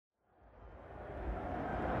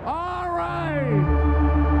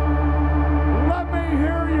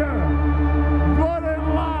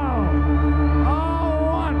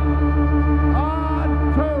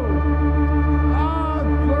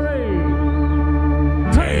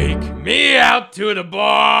me out to the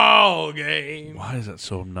ball game. Why is that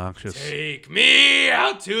so obnoxious? Take me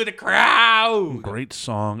out to the crowd. Great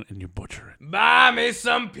song, and you butcher it. Buy me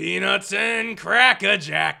some peanuts and Cracker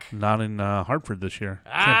Jack. Not in Hartford this year.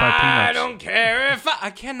 Can't buy peanuts. I don't care if I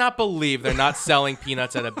cannot believe they're not selling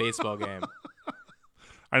peanuts at a baseball game.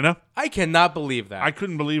 I know. I cannot believe that. I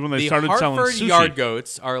couldn't believe when they started selling Hartford sushi. Yard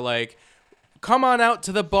Goats are like, come on out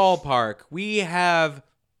to the ballpark. We have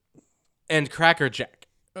and Cracker Jack.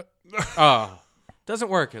 Doesn't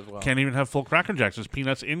work as well. Can't even have full Cracker Jacks. There's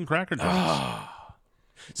peanuts in Cracker Jacks.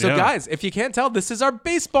 So, guys, if you can't tell, this is our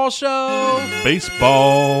baseball show.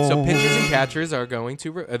 Baseball. So pitchers and catchers are going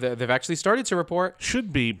to they've actually started to report.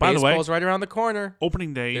 Should be. By the way, baseball's right around the corner.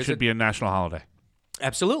 Opening day should be a national holiday.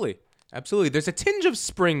 Absolutely. There's a tinge of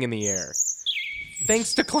spring in the air.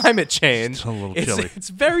 Thanks to climate change. It's a little chilly. It's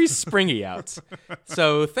very springy out.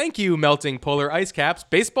 So thank you, melting polar ice caps.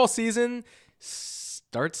 Baseball season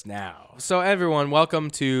starts now. So everyone,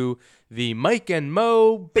 welcome to the Myke and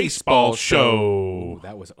Mo Baseball Show. Ooh,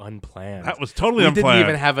 that was unplanned. That was totally unplanned. We didn't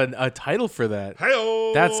even have a title for that.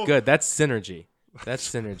 Hey-o. That's good. That's synergy.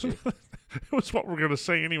 It was what we're going to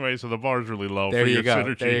say anyway, so the bar's really low there for you your go.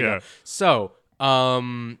 synergy. There you go. So,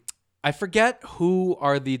 I forget who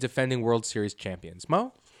are the defending World Series champions.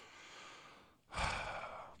 Mo?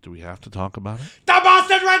 Do we have to talk about it? The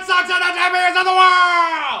Boston Red Sox are the champions of the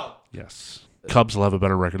world! Yes. Cubs will have a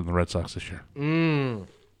better record than the Red Sox this year.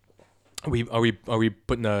 Are we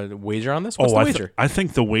putting a wager on this? What's the wager? I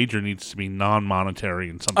think the wager needs to be non-monetary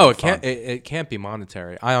and something. It can't be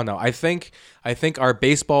monetary. I don't know. I think our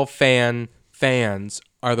baseball fans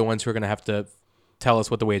are the ones who are going to have to tell us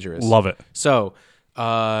what the wager is. Love it. So,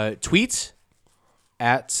 tweet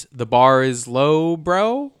at the bar is low,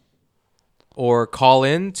 bro, or call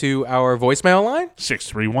in to our voicemail line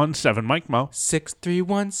 6317 Myke Mo.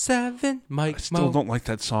 6317 Myke Mo. I still don't like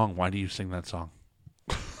that song. Why do you sing that song?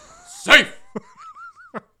 Safe.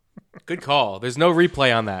 Good call. There's no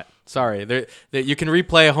replay on that. Sorry. You can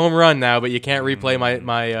replay a home run now, but you can't replay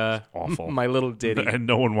my awful my little ditty. And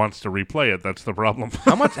no one wants to replay it. That's the problem.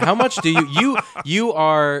 How much do you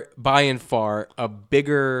are by and far a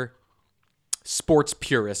bigger sports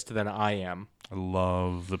purist than I am. I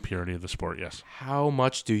love the purity of the sport, yes. How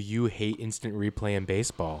much do you hate instant replay in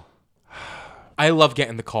baseball? I love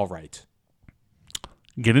getting the call right.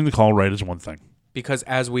 Getting the call right is one thing. Because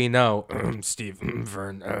as we know, Steve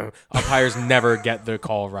Vern, umpires never get the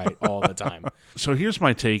call right all the time. So here's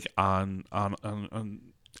my take on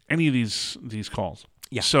any of these calls.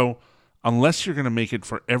 Yeah. So unless you're going to make it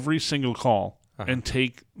for every single call and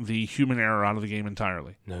take the human error out of the game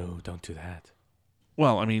entirely. No, don't do that.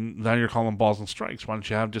 Well, I mean, now you're calling balls and strikes. Why don't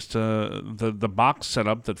you have just the box set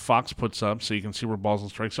up that Fox puts up so you can see where balls and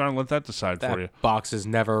strikes are and let that decide for you? That box is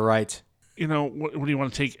never right. You know, what do you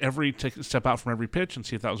want to take a step out from every pitch and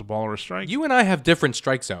see if that was a ball or a strike? You and I have different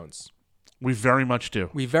strike zones. We very much do.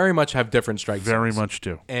 We very much have different strike zones. Very much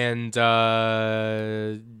do. And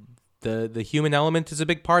the human element is a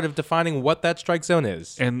big part of defining what that strike zone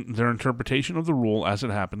is. And their interpretation of the rule as it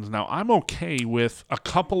happens. Now, I'm okay with a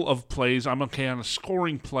couple of plays. I'm okay on a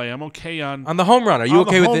scoring play. I'm okay on the home run. Are you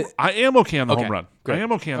okay with it? I am okay on the home run. Good. I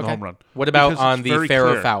am okay on the home run. What about on the fair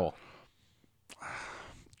or foul?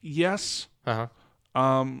 Yes.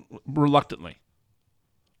 Uh-huh. Reluctantly.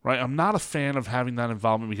 Right? I'm not a fan of having that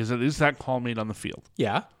involvement because it is that call made on the field.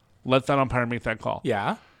 Yeah. Let that umpire make that call.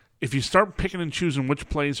 Yeah. If you start picking and choosing which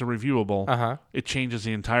plays are reviewable, it changes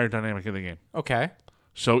the entire dynamic of the game. Okay.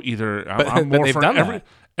 So either but I'm more they've for done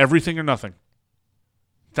everything or nothing.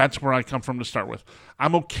 That's where I come from to start with.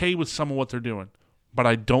 I'm okay with some of what they're doing, but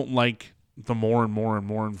I don't like the more and more and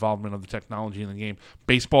more involvement of the technology in the game.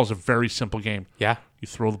 Baseball is a very simple game. Yeah. You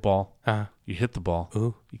throw the ball. You hit the ball.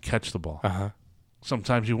 Ooh. You catch the ball.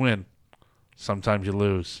 Sometimes you win. Sometimes you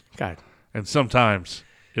lose. God. And sometimes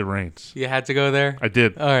it rains. You had to go there? I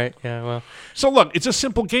did. All right. Yeah, well. So look, it's a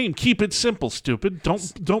simple game. Keep it simple, stupid.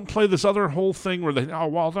 Don't play this other whole thing where they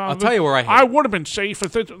I'll tell you where I hate I would have been safe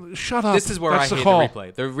if it shut up. This is where That's I hate call. the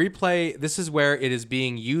replay. The replay, this is where it is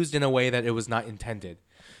being used in a way that it was not intended.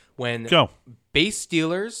 When base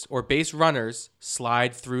stealers or base runners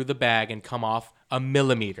slide through the bag and come off a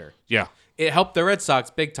millimeter. Yeah. It helped the Red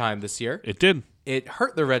Sox big time this year. It did. It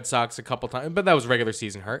hurt the Red Sox a couple times, but that was regular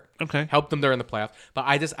season hurt. Okay. Helped them during the playoffs. But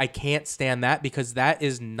I can't stand that because that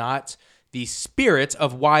is not the spirit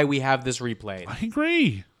of why we have this replay. I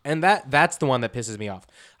agree. And that's the one that pisses me off.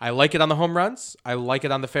 I like it on the home runs. I like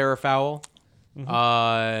it on the fair or foul.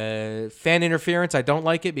 Fan interference, I don't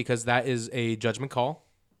like it because that is a judgment call.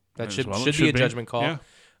 That should be a judgment call. Yeah.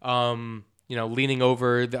 leaning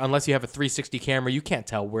over. Unless you have a 360 camera, you can't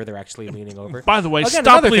tell where they're actually leaning over. By the way, Again,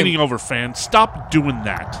 stop leaning over, fans. Stop doing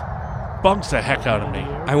that. Bugs the heck out of me.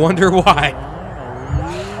 I wonder why.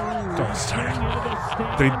 Don't start.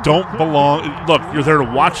 They don't belong. Look, you're there to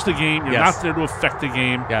watch the game. You're Yes. not there to affect the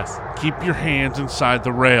game. Yes. Keep your hands inside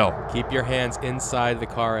the rail. Keep your hands inside the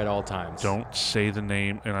car at all times. Don't say the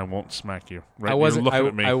name, and I won't smack you. Right? I wasn't. You're looking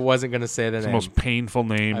at me. I wasn't going to say the It's name. the most painful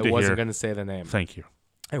name to hear. I wasn't going to say the name. Thank you.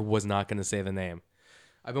 I was not going to say the name.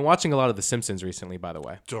 I've been watching a lot of The Simpsons recently, by the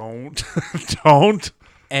way. Don't.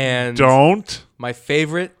 And Don't. my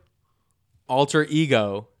favorite alter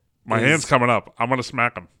ego. My is hand's coming up. I'm gonna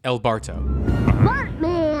smack him. El Barto.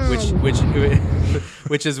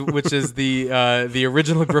 Which is the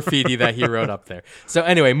original graffiti that he wrote up there. So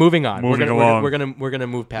anyway, moving on. Moving along. along. We're gonna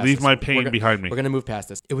move past. Leave this. my pain behind me. We're gonna move past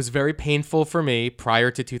this. It was very painful for me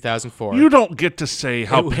prior to 2004. You don't get to say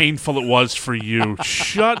how painful it was for you.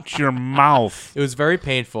 Shut your mouth. It was very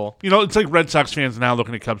painful. It's like Red Sox fans now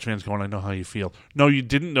looking at Cubs fans going, I know how you feel. No, you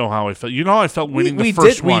didn't know how I felt. You know how I felt winning the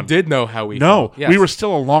first one. We did know how we felt. No, yes. We were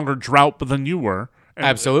still a longer drought than you were.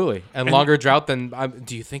 Absolutely. And longer drought than...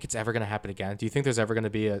 do you think it's ever going to happen again? Do you think there's ever going to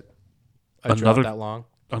be a drought that long?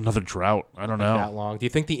 Another drought. I don't know. That long. Do you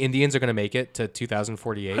think the Indians are going to make it to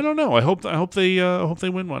 2048? I don't know. I hope they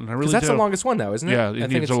win one. I really do. Because that's the longest one now, isn't it? Yeah, I think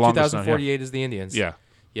Indians it's are longest now, 2048 is the Indians. Yeah.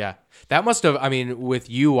 Yeah. That must have... with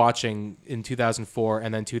you watching in 2004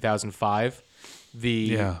 and then 2005,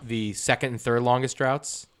 the second and third longest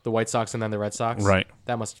droughts, the White Sox and then the Red Sox. Right.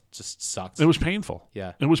 That must just sucked. It was painful.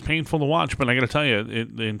 Yeah. It was painful to watch, but I got to tell you,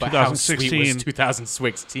 in But 2016... how sweet was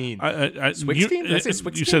 2016? Swixteen? Did I say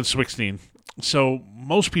Swixteen? You said Swixteen. So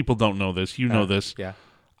most people don't know this. You know this. Yeah.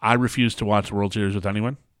 I refuse to watch the World Series with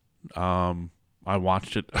anyone. I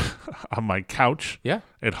watched it on my couch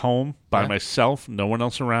at home by myself, no one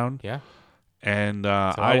else around. Yeah. And so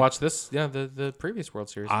I watched this, the previous World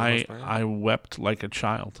Series. I wept like a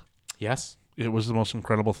child. Yes. It was the most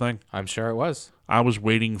incredible thing. I'm sure it was. I was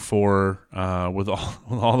waiting for, with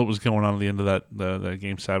all that was going on at the end of the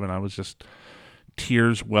Game 7, I was just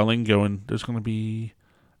tears welling going, there's going to be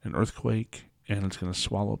an earthquake, and it's going to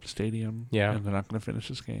swallow up the stadium. Yeah. And they're not going to finish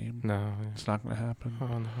this game. No. It's not going to happen.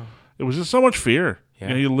 Oh, no. It was just so much fear.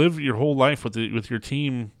 Yeah. You live your whole life with your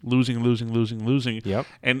team losing. Yep.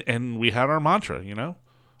 And we had our mantra,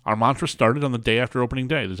 Our mantra started on the day after opening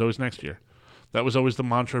day. There's always next year. That was always the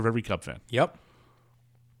mantra of every Cub fan. Yep.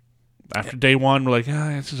 After day one, we're like,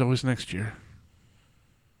 this is always next year.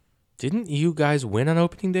 Didn't you guys win on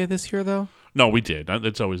opening day this year, though? No, we did.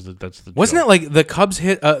 That's always that's the. Wasn't joke. it like the Cubs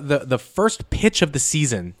hit the first pitch of the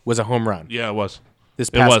season was a home run? Yeah, it was. This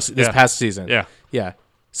past season. Yeah. Yeah.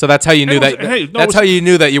 So that's how you knew that. That's how you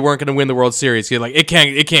knew that you weren't going to win the World Series. You're like, it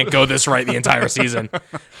can't go this right the entire season.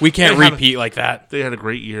 We can't repeat like that. They had a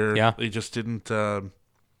great year. Yeah. They just didn't.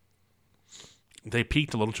 They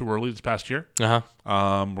peaked a little too early this past year. Uh-huh.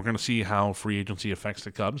 We're going to see how free agency affects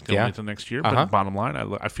the Cubs going into next year. Uh-huh. But bottom line,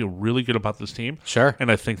 I feel really good about this team. Sure.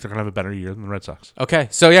 And I think they're going to have a better year than the Red Sox. Okay.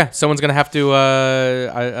 So, someone's going to have to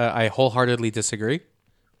I wholeheartedly disagree.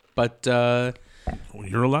 But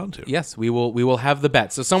you're allowed to. Yes, we will have the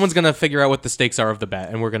bet. So someone's going to figure out what the stakes are of the bet,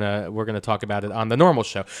 and we're going to talk about it on the normal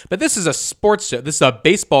show. But this is a sports show. This is a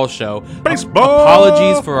baseball show. Baseball.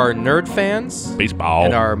 Apologies for our nerd fans. Baseball.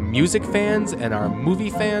 And our music fans and our movie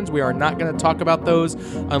fans. We are not going to talk about those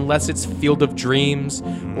unless it's Field of Dreams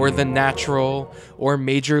or The Natural or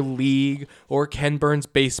Major League or Ken Burns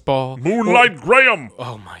Baseball. Moonlight Graham.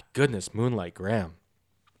 Oh my goodness, Moonlight Graham.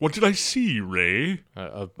 What did I see, Ray?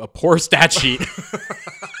 A poor stat sheet.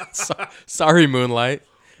 Sorry, Moonlight.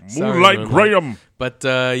 Moonlight Graham. But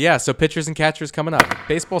so pitchers and catchers coming up.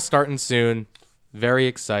 Baseball starting soon. Very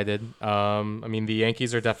excited. The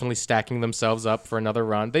Yankees are definitely stacking themselves up for another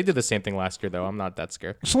run. They did the same thing last year, though. I'm not that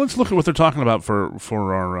scared. So let's look at what they're talking about for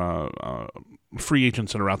our free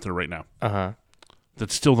agents that are out there right now. Uh-huh.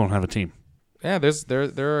 That still don't have a team. Yeah,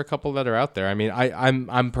 there are a couple that are out there.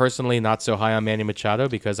 I'm personally not so high on Manny Machado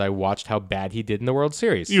because I watched how bad he did in the World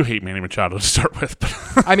Series. You hate Manny Machado to start with, but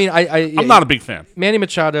I'm not a big fan. Manny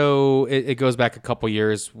Machado, it goes back a couple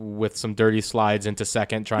years with some dirty slides into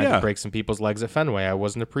second, trying to break some people's legs at Fenway. I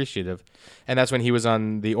wasn't appreciative, and that's when he was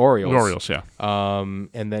on the Orioles. The Orioles, yeah.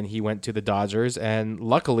 And then he went to the Dodgers, and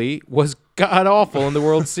luckily was god awful in the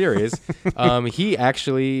World Series. He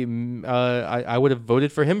actually, I would have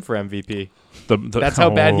voted for him for MVP. That's how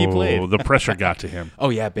bad he played. The pressure got to him. Oh,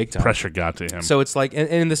 yeah, big time. Pressure got to him. So it's like, and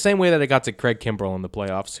in the same way that it got to Craig Kimbrell in the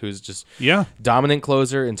playoffs, who's just dominant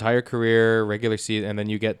closer, entire career, regular season, and then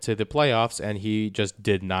you get to the playoffs, and he just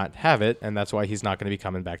did not have it, and that's why he's not going to be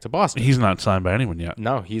coming back to Boston. He's not signed by anyone yet.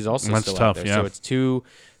 No, he's also That's still tough, out there. yeah. So it's two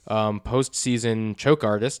postseason choke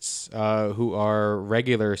artists who are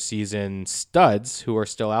regular season studs who are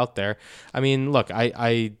still out there. I mean, look,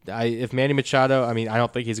 if Manny Machado, I mean, I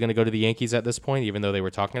don't think he's going to go to the Yankees at this point, even though they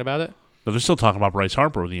were talking about it. But they're still talking about Bryce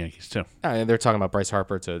Harper with the Yankees, too. They're talking about Bryce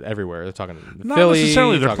Harper to everywhere. They're talking Not Philly.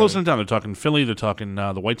 necessarily. They're closing it down. They're talking Philly. They're talking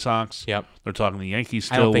the White Sox. Yep. They're talking the Yankees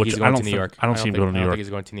still. I don't think he's going to New York. I don't see him going to New I don't York. think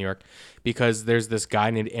he's going to New York because there's this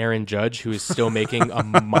guy named Aaron Judge who is still making a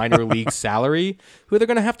minor league salary who they're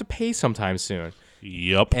going to have to pay sometime soon.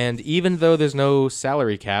 Yep. And even though there's no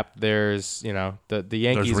salary cap, there's, the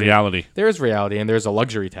Yankees. There's reality. There is reality, and there's a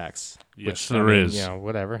luxury tax. Yes, there is.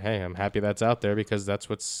 Whatever. Hey, I'm happy that's out there because that's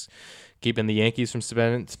what's keeping the Yankees from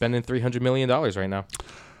spending $300 million right now.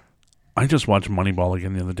 I just watched Moneyball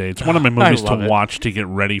again the other day. It's one of my movies to watch to get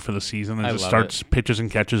ready for the season. And just starts pitches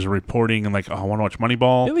and catches and reporting and I want to watch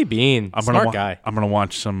Moneyball. Billy Bean, smart guy. I'm going to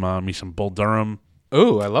watch some Bull Durham.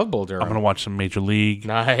 Ooh, I love Bull Durham. I'm going to watch some Major League.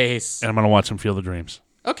 Nice. And I'm going to watch some Field of Dreams.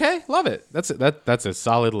 Okay, love it. That's a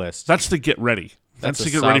solid list. That's to get ready. That's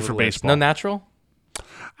to get ready for baseball. No natural?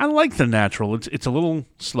 I like the natural. It's a little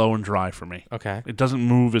slow and dry for me. Okay. It doesn't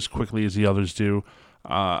move as quickly as the others do.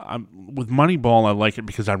 With Moneyball, I like it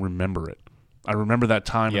because I remember it. I remember that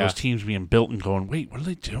time those teams being built and going, wait, what are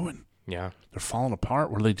they doing? Yeah. They're falling apart.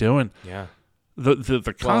 What are they doing? Yeah. The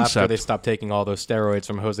concept. Well, after they stopped taking all those steroids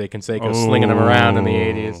from Jose Canseco, slinging them around in the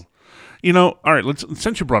 80s. All right,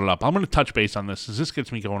 since you brought it up, I'm going to touch base on this, because this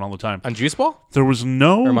gets me going all the time. On Juice Ball? There was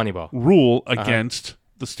no Moneyball? Rule against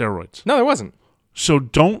the steroids. No, there wasn't. So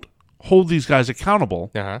don't hold these guys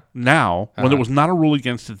accountable now when there was not a rule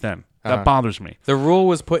against it then. That bothers me. The rule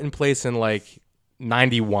was put in place in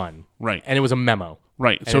 91. Right. And it was a memo.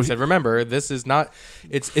 Right. And it said, remember, this is not,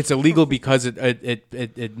 it's illegal because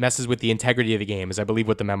it messes with the integrity of the game, is I believe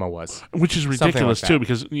what the memo was. Which is ridiculous, too,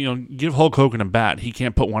 because, give Hulk Hogan a bat. He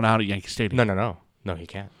can't put one out at Yankee Stadium. No, he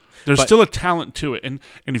can't. There's still a talent to it. And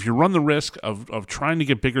if you run the risk of trying to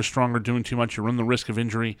get bigger, stronger, doing too much, you run the risk of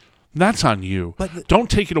injury, that's on you. But don't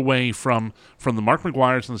take it away from the Mark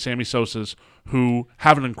McGuires and the Sammy Sosas, who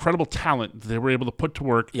have an incredible talent that they were able to put to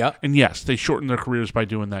work. Yep. And yes, they shortened their careers by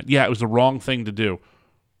doing that. Yeah, it was the wrong thing to do.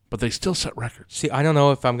 But they still set records. See, I don't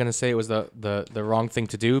know if I'm going to say it was the wrong thing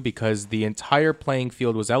to do, because the entire playing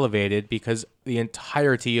field was elevated because the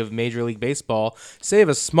entirety of Major League Baseball, save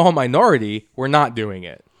a small minority, were not doing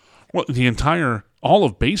it. Well, all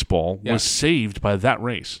of baseball was saved by that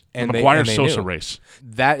race, the McGuire-Sosa race.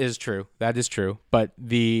 That is true. But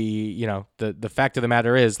the fact of the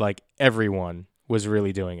matter is, everyone was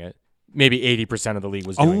really doing it. Maybe 80% of the league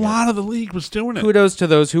was doing it. A lot of the league was doing it. Kudos to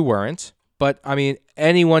those who weren't. But, I mean,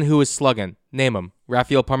 anyone who was slugging, name them.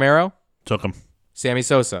 Rafael Palmeiro? Took him. Sammy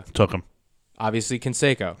Sosa? Took him. Obviously,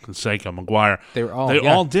 Canseco, McGuire. They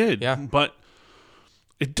all did. Yeah. But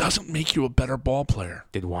it doesn't make you a better ball player.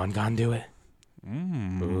 Did Juan Gon do it?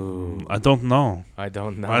 I don't know.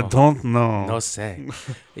 No say.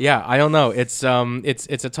 Yeah, I don't know. It's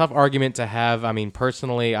a tough argument to have. I mean,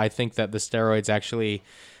 personally, I think that the steroids actually,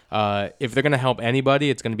 if they're going to help anybody,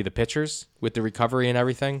 it's going to be the pitchers with the recovery and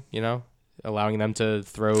everything, allowing them to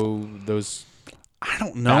throw those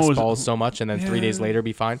fastballs so much and then 3 days later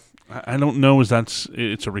be fine. I don't know it's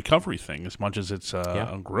a recovery thing as much as it's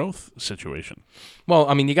a growth situation. Well,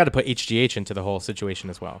 I mean, you got to put HGH into the whole situation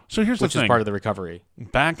as well. So here's the thing. Which is part of the recovery.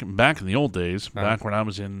 Back in the old days, back when I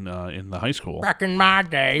was in the high school. Back in my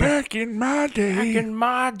day,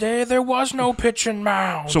 there was no pitching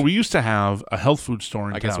mound. So we used to have a health food store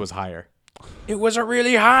in town. I guess it was higher. It was a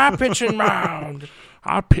really high pitching mound.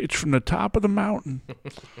 I pitched from the top of the mountain.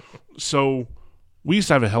 So we used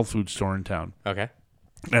to have a health food store in town. Okay.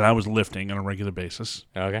 And I was lifting on a regular basis.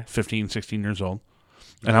 Okay. 15, 16 years old.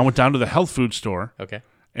 And I went down to the health food store. Okay.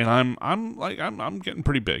 And I'm getting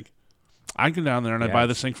pretty big. I go down there and I buy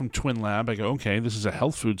this thing from Twin Lab. I go, okay, this is a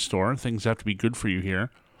health food store. Things have to be good for you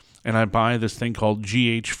here. And I buy this thing called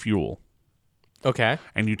GH Fuel. Okay.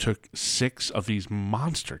 And you took 6 of these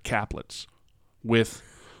monster caplets with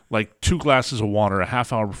 2 glasses of water a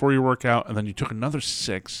half hour before your workout, and then you took another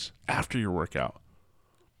 6 after your workout.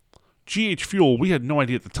 GH Fuel, we had no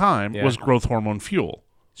idea at the time, was growth hormone fuel.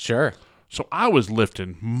 Sure. So I was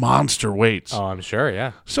lifting monster weights. Oh, I'm sure,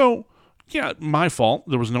 yeah. So, yeah, my fault.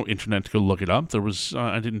 There was no internet to go look it up. There was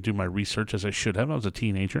I didn't do my research as I should have. I was a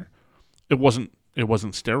teenager. It wasn't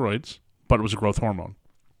steroids, but it was a growth hormone.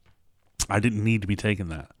 I didn't need to be taking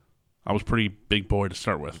that. I was a pretty big boy to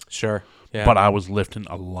start with. Sure. Yeah. But I was lifting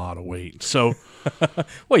a lot of weight. So,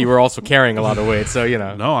 well, you were also carrying a lot of weight, so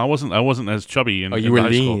No, I wasn't as chubby in you were high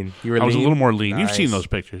lean. School. You were I was lean? a little more lean. Nice. You've seen those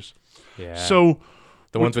pictures. Yeah. So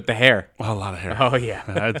The ones with the hair. Well, a lot of hair. Oh, yeah.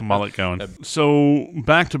 I had the mullet going. So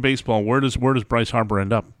back to baseball. Where does Bryce Harper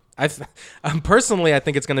end up? Personally, I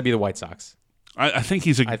think it's going to be the White Sox. I think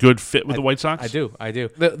he's a good fit with the White Sox. I do.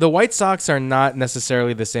 The White Sox are not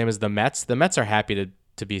necessarily the same as the Mets. The Mets are happy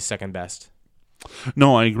to be second best.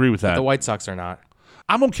 No, I agree with that. The White Sox are not.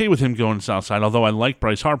 I'm okay with him going Southside, although I like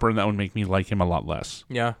Bryce Harper, and that would make me like him a lot less.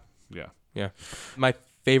 Yeah. My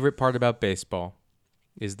favorite part about baseball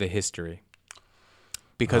is the history.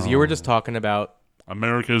 Because you were just talking about...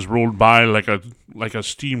 America is rolled by like a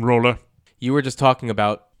steamroller. You were just talking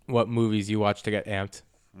about what movies you watch to get amped.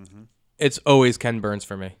 Mm-hmm. It's always Ken Burns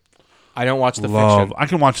for me. I don't watch the fiction. I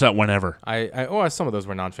can watch that whenever. Some of those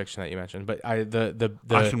were nonfiction that you mentioned, but I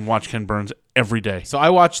can watch Ken Burns every day. So I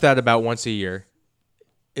watch that about once a year.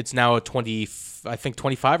 It's now a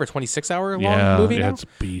 25 or 26 hour long movie now. It's a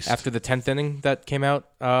beast. After the 10th inning that came out,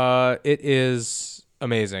 it is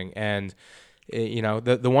amazing. And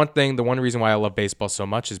the one reason why I love baseball so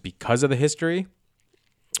much is because of the history,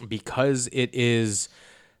 because it is.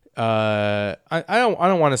 I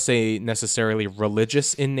don't want to say necessarily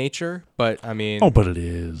religious in nature, but I mean, but it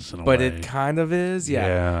is. But it kind of is,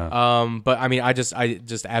 yeah. But I mean, I just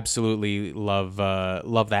absolutely love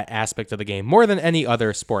that aspect of the game more than any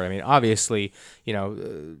other sport. I mean, obviously,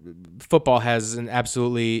 football has an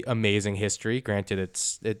absolutely amazing history. Granted,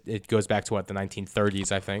 it goes back to the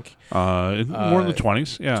 1930s, I think. More in the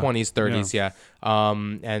 20s, yeah. 20s, 30s, yeah.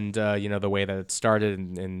 And the way that it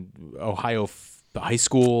started in Ohio. High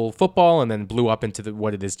school football and then blew up into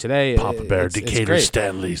what it is today. Papa Bear, Decatur,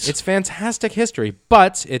 Stanley's. It's fantastic history,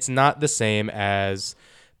 but it's not the same as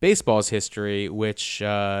baseball's history, which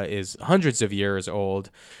is hundreds of years old.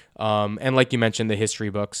 And like you mentioned, the history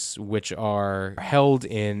books, which are held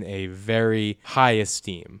in a very high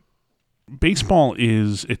esteem. Baseball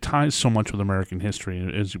it ties so much with American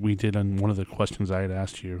history, as we did on one of the questions I had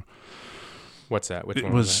asked you. What's that? Which it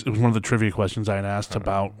one was one of the trivia questions I had asked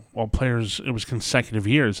about players. It was consecutive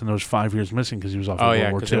years, and there was 5 years missing because he was off of World War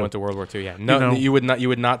II. because he went to World War II. Yeah, no, you would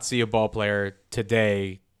not see a ball player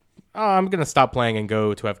today. Oh, I'm gonna stop playing and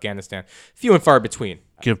go to Afghanistan. Few and far between.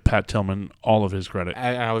 Give Pat Tillman all of his credit.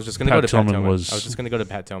 I was just gonna go to Pat Tillman. I was just gonna go to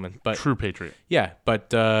Pat Tillman, but true patriot. Yeah,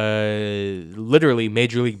 but literally,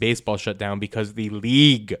 Major League Baseball shut down because the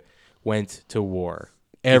league went to war.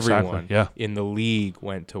 Everyone in the league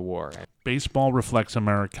went to war. Baseball reflects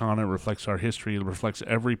Americana, reflects our history, it reflects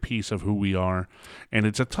every piece of who we are. And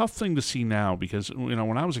it's a tough thing to see now because,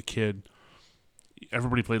 when I was a kid,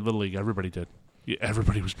 everybody played Little League. Everybody did.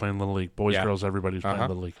 Everybody was playing Little League. Boys, girls, everybody was playing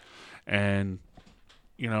Little League. And,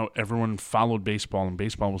 everyone followed baseball, and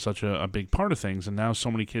baseball was such a big part of things. And now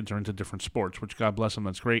so many kids are into different sports, which God bless them,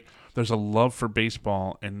 that's great. There's a love for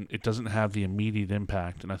baseball, and it doesn't have the immediate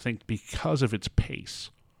impact. And I think because of its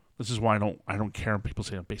pace, this is why I don't care when people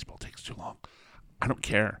say baseball takes too long. I don't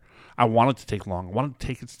care. I want it to take long. I want it to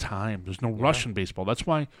take its time. There's no rush in baseball. That's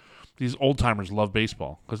why these old-timers love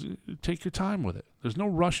baseball, because take your time with it. There's no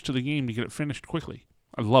rush to the game to get it finished quickly.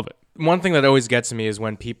 I love it. One thing that always gets me is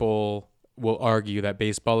when people will argue that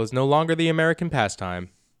baseball is no longer the American pastime.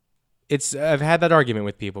 I've had that argument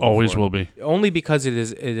with people. Always before. Will be. Only because it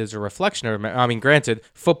is a reflection of America. I mean, granted,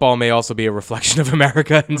 football may also be a reflection of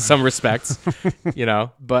America in some respects,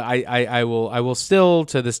 But I will still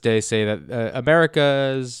to this day say that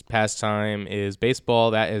America's pastime is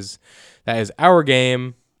baseball. That is our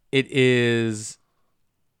game. It is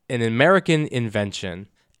an American invention,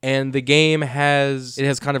 and the game has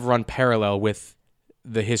kind of run parallel with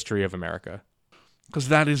the history of America. Because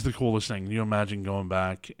that is the coolest thing. You imagine going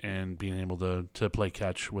back and being able to play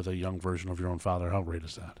catch with a young version of your own father. How great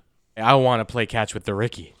is that? I want to play catch with the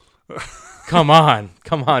Ricky. Come on.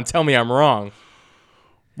 Tell me I'm wrong.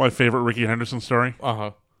 My favorite Ricky Henderson story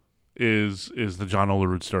is the John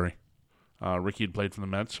Olerud story. Ricky had played for the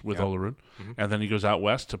Mets with Olerud, and then he goes out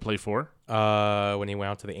west to play for? When he went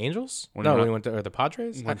out to the Angels? When he went to the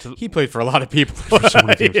Padres? He played for a lot of people. For so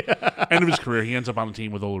many teams. End of his career, he ends up on a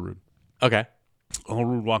team with Olerud. Okay.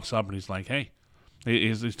 Olerud walks up and he's like, hey.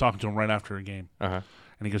 He's talking to him right after a game. And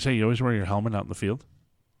he goes, hey, you always wear your helmet out in the field?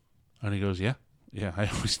 And he goes, yeah. Yeah, I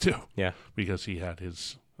always do. Yeah. Because he had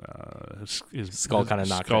his skull kind of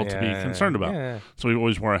knocked skull to be concerned about. Yeah. So he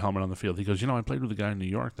always wore a helmet on the field. He goes, I played with a guy in New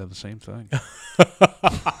York. They're the same thing.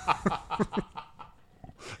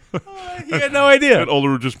 He had no idea. And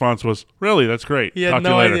Olerud's response was, really? That's great. He had Talk no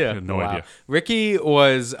to you later. idea. He had no idea. Ricky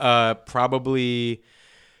was probably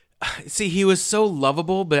See, he was so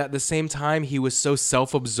lovable, but at the same time, he was so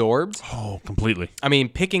self-absorbed. Oh, completely. I mean,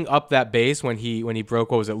 picking up that base when he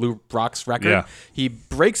broke, what was it, Lou Brock's record? Yeah. He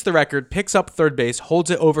breaks the record, picks up third base,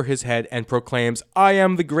 holds it over his head, and proclaims, "I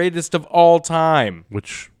am the greatest of all time."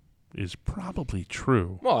 Which is probably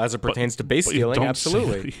true. Well, as it pertains to base but you stealing, don't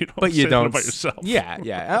absolutely. say that- But you say that don't about yourself.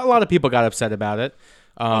 Yeah. A lot of people got upset about it.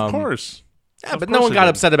 Of course. Yeah, Of but course no one they got did.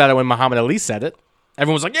 upset about it when Muhammad Ali said it.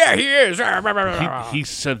 Everyone was like, "Yeah, he is." He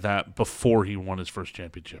said that before he won his first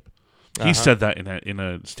championship. He said that in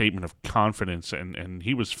a statement of confidence, and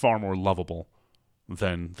he was far more lovable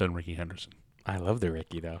than Ricky Henderson. I love the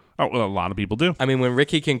Ricky, though. Oh, well, a lot of people do. I mean, when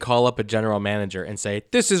Ricky can call up a general manager and say,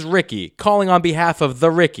 "This is Ricky calling on behalf of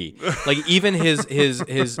the Ricky," like even his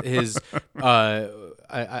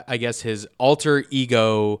I guess his alter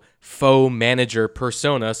ego faux manager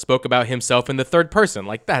persona spoke about himself in the third person.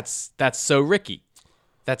 Like that's so Ricky.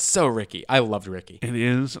 That's so Ricky. I loved Ricky. It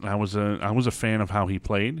is, and I was a fan of how he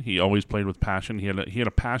played. He always played with passion. He had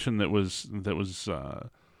a passion that was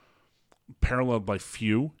paralleled by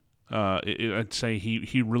few. I'd say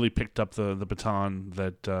he really picked up the baton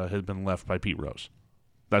that had been left by Pete Rose.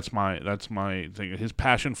 That's my thing. His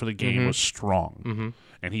passion for the game was strong,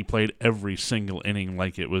 and he played every single inning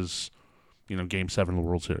like it was, Game 7 of the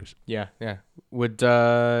World Series. Yeah. Would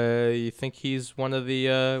you think he's one of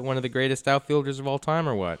the greatest outfielders of all time,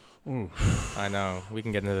 or what? I know we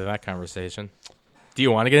can get into that conversation. Do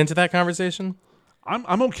you want to get into that conversation?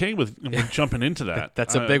 I'm okay with jumping into that.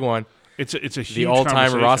 That's a big one. It's a huge The all-time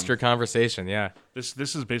conversation. roster conversation. Yeah. This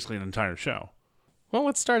is basically an entire show. Well,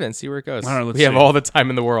 let's start it and see where it goes. All right, let's we have see. all the time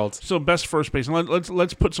in the world. So best first base, and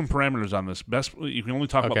let's put some parameters on this. Best, you can only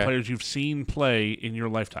talk Okay. about players you've seen play in your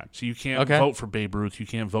lifetime. So you can't Okay. vote for Babe Ruth. You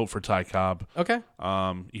can't vote for Ty Cobb. Okay.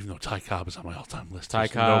 Even though Ty Cobb is on my all-time list. Ty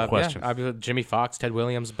There's Cobb, no question. yeah. Jimmy Fox, Ted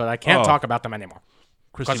Williams, but I can't talk about them anymore.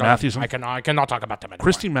 Christy Mathewson. I cannot talk about them anymore.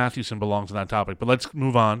 Christy Mathewson belongs in that topic. But let's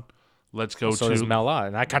move on. Let's go So to. does Mel Lott,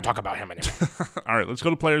 and I can't talk about him anymore. All right, let's go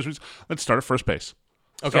to players. Let's start at first base.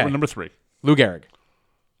 Start Okay. with number 3. Lou Gehrig,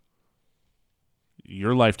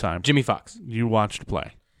 Your lifetime. Jimmy Fox. You watched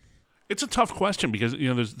play. It's a tough question because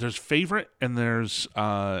there's favorite and there's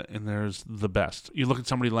the best. You look at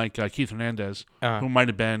somebody like Keith Hernandez, who might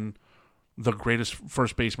have been the greatest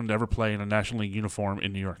first baseman to ever play in a National League uniform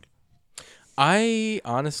in New York. I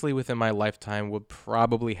honestly, within my lifetime, would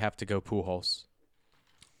probably have to go Pujols.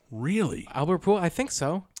 Really? Albert Pujols? I think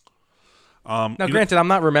so. Now, You granted, I'm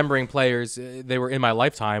not remembering players. They were in my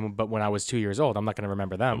lifetime, but when I was 2 years old, I'm not going to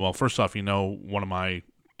remember them. Well, first off, one of my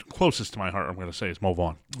closest to my heart, I'm going to say, is Mo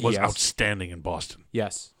Vaughn. Was Yes. outstanding in Boston.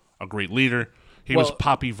 Yes. A great leader. He was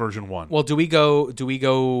Poppy version 1. Well, do we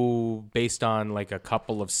go based on like a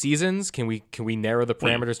couple of seasons? Can we narrow the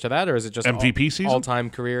parameters to that, or is it just MVP season? all-time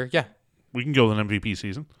career? Yeah. We can go with an MVP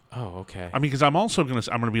season. Oh, okay. I mean, because I'm going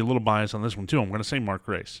to be a little biased on this one too. I'm going to say Mark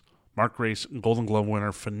Grace. Mark Grace, Golden Glove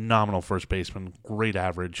winner, phenomenal first baseman, great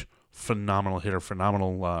average, phenomenal hitter,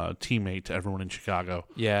 phenomenal teammate to everyone in Chicago.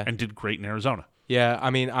 Yeah. And did great in Arizona. Yeah, I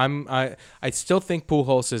mean, I still think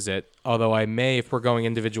Pujols is it. Although I may, if we're going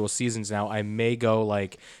individual seasons now, I may go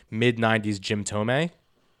like mid-90s Jim Thome.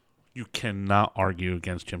 You cannot argue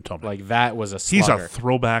against Jim Thome. Like that was a He's slugger. a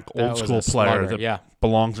throwback, old school player that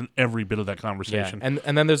belongs in every bit of that Yeah, conversation.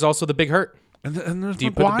 and then there's also the Big Hurt. And there's Do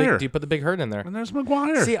you McGuire. put the Big Hurt in there? And there's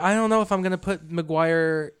McGuire. See, I don't know if I'm gonna put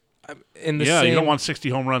McGuire in the same. You don't want 60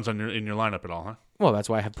 home runs in your lineup at all, huh? Well, that's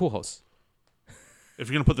why I have Pujols. If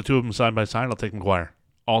you're gonna put the two of them side by side, I'll take McGuire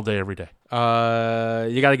all day, every day.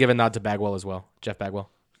 You got to give a nod to Bagwell as well, Jeff Bagwell.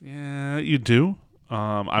 Yeah, you do.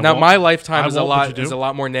 My lifetime is a but you do.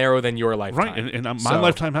 lot more narrow than your lifetime. Right, and my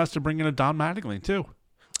lifetime has to bring in a Don Mattingly too.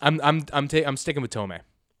 I'm sticking with Thome.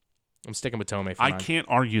 I'm sticking with Thome. I can't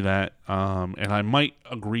argue that, and I might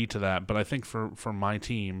agree to that. But I think for my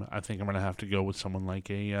team, I think I'm going to have to go with someone like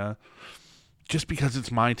just because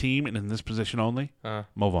it's my team and in this position only,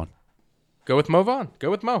 Mo Vaughn. Go with Mo Vaughn. Go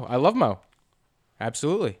with Mo. I love Mo.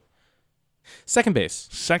 Absolutely. Second base.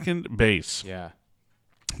 Second base. Yeah.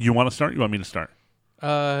 You want to start? You want me to start?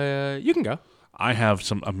 You can go. I have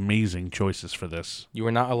some amazing choices for this. You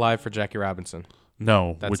were not alive for Jackie Robinson.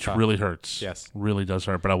 No, That's which tough. really hurts. Yes. Really does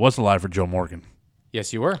hurt. But I was alive for Joe Morgan.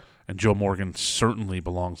 Yes, you were. And Joe Morgan certainly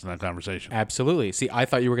belongs in that conversation. Absolutely. See, I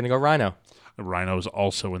thought you were going to go Rhino. Rhino is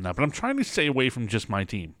also in that. But I'm trying to stay away from just my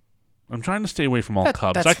team. I'm trying to stay away from all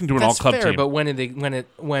Cubs. I can do an all Cub team. But when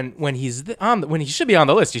he's when he should be on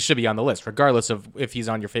the list, he should be on the list, regardless of if he's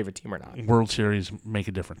on your favorite team or not. World Series make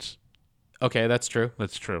a difference. Okay, that's true.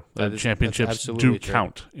 That's true. That The is- championships that's do absolutely true.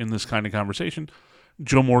 count in this kind of conversation.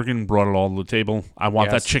 Joe Morgan brought it all to the table. I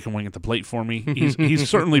want Yes. that chicken wing at the plate for me. He's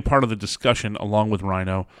certainly part of the discussion along with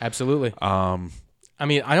Rhino. Absolutely. I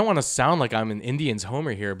mean, I don't want to sound like I'm an Indians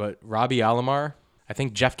homer here, but Robbie Alomar, I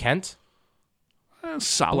think Jeff Kent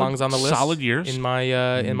Solid, belongs on the list. Solid years. in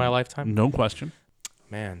my lifetime. No question.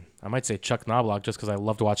 Man, I might say Chuck Knobloch just because I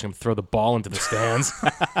loved watching him throw the ball into the stands.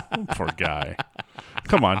 Poor guy.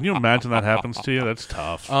 Come on, can you imagine that happens to you? That's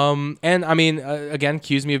tough. And I mean, again,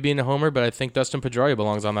 accuse me of being a homer, but I think Dustin Pedroia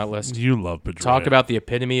belongs on that list. You love Pedroia. Talk about the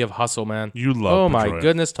epitome of hustle, man. You love Oh my Pedroia.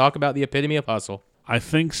 goodness, talk about the epitome of hustle. I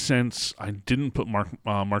think since I didn't put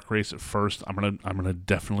Mark Race at first, I'm gonna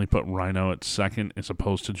definitely put Rhino at second as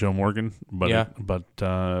opposed to Joe Morgan. But Yeah.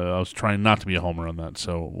 I was trying not to be a homer on that,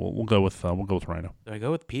 so we'll go with Rhino. Do I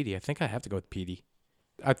go with Petey? I think I have to go with Petey.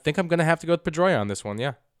 I think I'm gonna have to go with Pedroia on this one.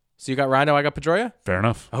 Yeah. So you got Rhino, I got Pedroia. Fair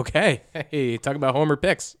enough. Okay. Hey, talk about homer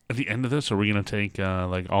picks. At the end of this, are we gonna take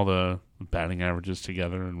like all the batting averages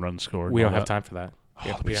together and runs scored? We and don't all have that? time for that. Oh,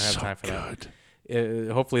 we that'd be don't have so time for that. good.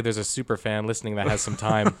 Hopefully there's a super fan listening that has some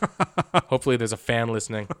time. Hopefully there's a fan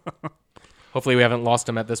listening. Hopefully we haven't lost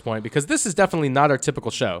him at this point because this is definitely not our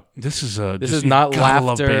typical show. This is Is not gotta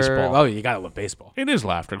laughter. Love baseball. Oh, you gotta love baseball. It is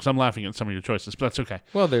laughter because I'm laughing at some of your choices, but that's okay.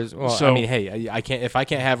 Well, So- I mean, hey, I can't if I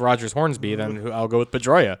can't have Rogers Hornsby, then I'll go with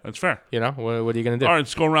Pedroia. That's fair. You know, what are you gonna do? All right,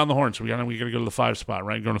 let's go around the horn. So we gotta go to the 5 spot,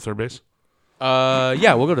 right? Going to third base.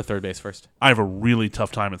 Yeah, we'll go to third base first. I have a really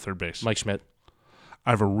tough time at third base. Mike Schmidt. I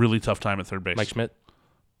have a really tough time at third base. Mike Schmidt.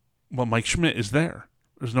 Well, Mike Schmidt is there.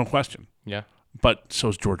 There's no question. Yeah. But so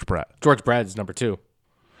is George Brett. George Brad is number 2.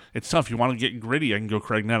 It's tough. You want to get gritty, I can go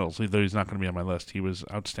Craig Nettles, though he's not going to be on my list. He was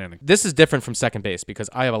outstanding. This is different from second base because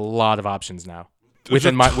I have a lot of options now There's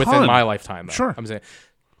within a my ton. lifetime. Though. Sure. I'm saying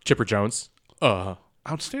Chipper Jones.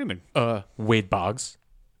 Outstanding. Wade Boggs.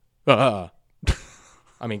 I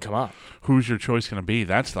mean, come on. Who's your choice going to be?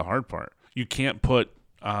 That's the hard part. You can't put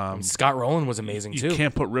Scott Rowland was amazing too. You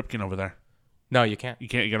can't put Ripken over there. No, you can't. You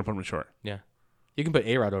can't. You got to put him at short Yeah. You can put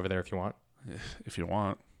A-Rod over there if you want. if you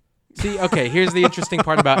want. See, okay, here's the interesting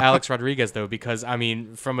part about Alex Rodriguez, though, because, I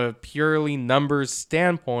mean, from a purely numbers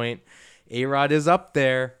standpoint, A-Rod is up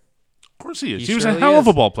there. Of course he is. He was a surely hell of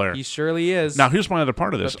is. a ball player. He surely is. Now, here's my other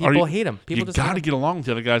part of this. But people hate him. People you just hate got to him. get along with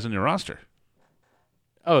the other guys on your roster.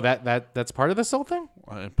 Oh, that's part of this whole thing?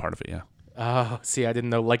 Part of it, yeah. Oh, see, I didn't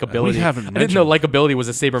know likability. haven't I didn't know likability was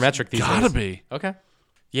a sabermetric these Gotta days. be. Okay.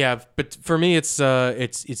 Yeah, but for me, it's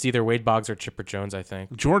either Wade Boggs or Chipper Jones, I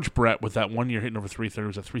think. George Brett, with that 1 year hitting over 330,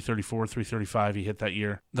 was at 334, 335 he hit that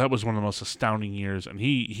year. That was one of the most astounding years, and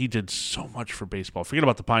he did so much for baseball. Forget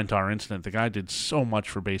about the Pine Tar incident. The guy did so much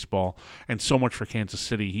for baseball and so much for Kansas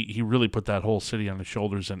City. He really put that whole city on his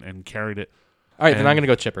shoulders and carried it. All right, then I'm going to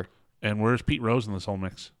go Chipper. And where's Pete Rose in this whole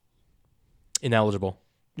mix? Ineligible.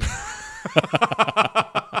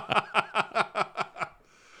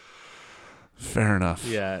 Fair enough.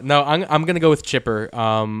 Yeah, no, I'm gonna go with Chipper.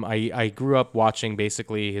 I grew up watching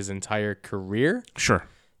basically his entire career, Sure.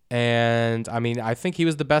 and I mean I think he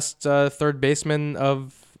was the best third baseman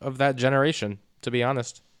of that generation. To be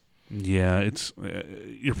honest, Yeah, it's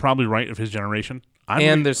you're probably right of his generation.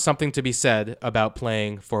 there's something to be said about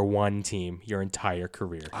playing for one team your entire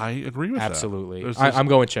career. I agree with Absolutely, that. I'm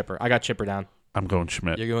going Chipper. I got Chipper down. I'm going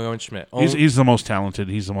Schmidt. You're going Schmidt. He's the most talented.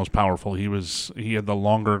 He's the most powerful. He had the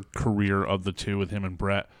longer career of the two with him and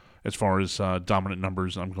Brett. As far as dominant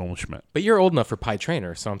numbers, I'm going with Schmidt. But you're old enough for Pie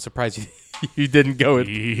Trainer, so I'm surprised you didn't go with.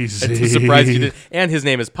 Easy. I'm surprised you did. And his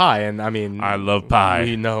name is Pie, and I mean, I love pie.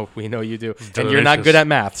 We know you do, and you're not delicious. good at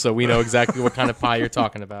math, so we know exactly what kind of pie you're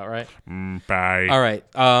talking about, right? Pie. All right.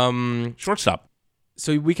 Shortstop.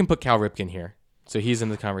 So we can put Cal Ripken here. So he's in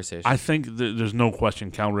the conversation. I think there's no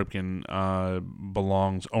question Cal Ripken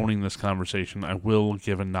belongs owning this conversation. I will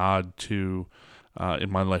give a nod to,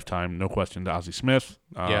 in my lifetime, no question, to Ozzie Smith.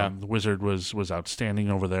 The Wizard was outstanding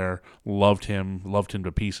over there. Loved him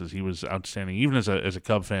to pieces. He was outstanding. Even as a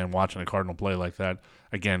Cub fan, watching a Cardinal play like that,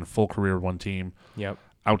 again, full career with one team. Yep.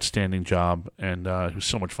 Outstanding job, and it was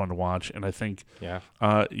so much fun to watch. And I think you're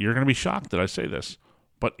going to be shocked that I say this.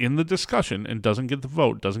 But in the discussion, and doesn't get the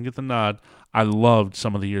vote, doesn't get the nod, I loved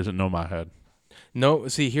some of the years that Nomar had. No,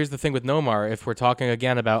 see, here's the thing with Nomar. If we're talking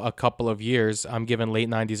again about a couple of years, I'm giving late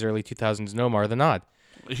 90s, early 2000s Nomar the nod.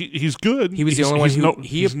 He's good. He was the only one who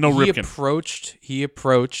he's no Ripken. He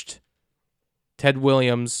approached Ted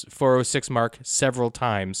Williams' 406 mark several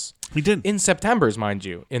times. He did. In Septembers, mind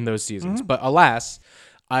you, in those seasons. Mm-hmm. But alas,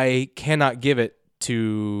 I cannot give it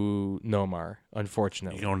to Nomar,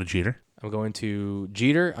 unfortunately. You going to Jeter? I'm going to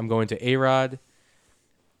Jeter. I'm going to A-Rod.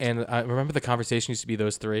 And I remember the conversation used to be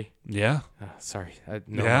those three. Yeah. Sorry.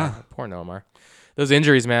 Yeah. Poor Nomar. Those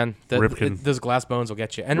injuries, man. Ripken. Those glass bones will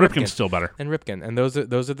get you. And Ripken's still better. And Ripken. And those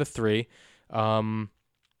are the three. You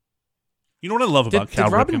know what I love about Cal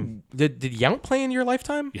Ripken? Did Yount play in your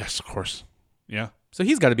lifetime? Yes, of course. Yeah. So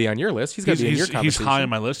he's got to be on your list. He's got to be in your conversation. He's high on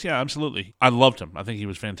my list. Yeah, absolutely. I loved him. I think he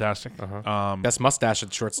was fantastic. Best mustache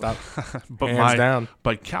at shortstop. But Hands down.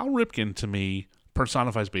 But Cal Ripken, to me,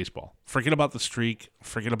 personifies baseball. Forget about the streak.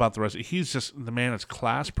 Forget about the rest. He's just the man is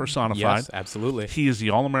class personified. Yes, absolutely. He is the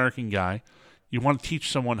All-American guy. You want to teach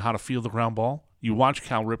someone how to field the ground ball? You watch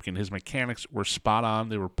Cal Ripken. His mechanics were spot on.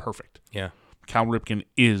 They were perfect. Yeah. Cal Ripken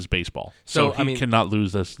is baseball. So he cannot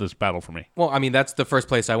lose this battle for me. Well, I mean, that's the first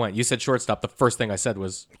place I went. You said shortstop. The first thing I said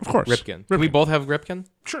was of course Ripken. Can we both have Ripken?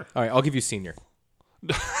 Sure. All right, I'll give you senior.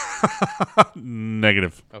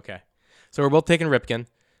 Negative. Okay. So we're both taking Ripken.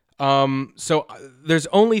 There's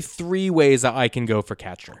only 3 ways that I can go for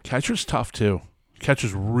catcher. Catcher's tough too.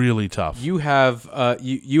 Catcher's really tough. You have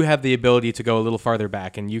you have the ability to go a little farther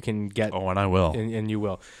back, and you can get. Oh, and I will. And you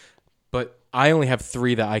will. But I only have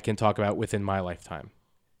 3 that I can talk about within my lifetime.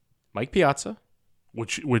 Mike Piazza.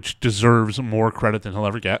 Which deserves more credit than he'll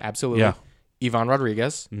ever get. Absolutely. Yeah. Ivan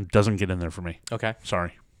Rodriguez. Doesn't get in there for me. Okay.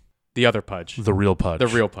 Sorry. The other Pudge. The real Pudge. The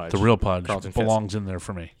real Pudge. The real Pudge Carlton belongs Fisk. in there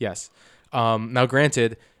for me. Yes. Now,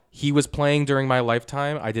 granted, he was playing during my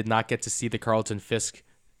lifetime. I did not get to see the Carlton Fisk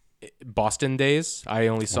Boston days. I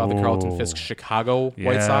only saw the Carlton Fisk Chicago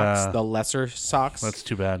White Sox, the lesser Sox. That's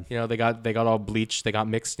too bad. You know, they got all bleached. They got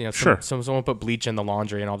mixed. You know, someone put bleach in the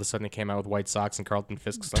laundry, and all of a sudden it came out with White Sox, and Carlton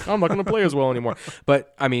Fisk's like, I'm not going to play as well anymore.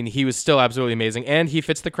 But I mean, he was still absolutely amazing, and he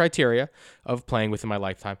fits the criteria of playing within my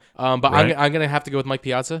lifetime. But right. I'm going to have to go with Mike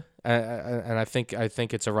Piazza, and I think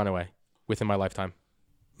it's a runaway within my lifetime.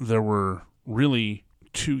 There were really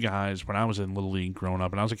 2 guys when I was in Little League growing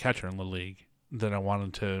up, and I was a catcher in Little League, that I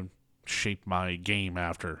wanted to shape my game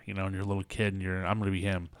after. You know, and you're a little kid, and I'm going to be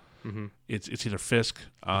him. Mm-hmm. It's either Fisk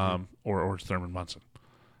or it's Thurman Munson.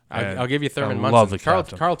 I'll give you Thurman Munson. Love the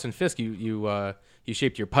Carlton Fisk. You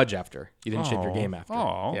shaped your Pudge after. You didn't shape your game after.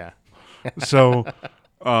 Oh, yeah. So,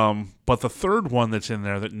 but the third one that's in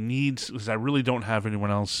there that needs, because I really don't have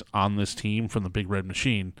anyone else on this team from the Big Red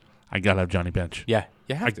Machine. I gotta have Johnny Bench. Yeah,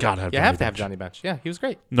 you have to. Gotta have. You have to have Johnny Bench. Yeah, he was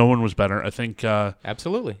great. No one was better. I think.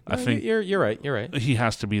 Absolutely. I think you're right. You're right. He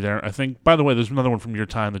has to be there. I think. By the way, there's another one from your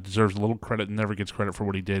time that deserves a little credit and never gets credit for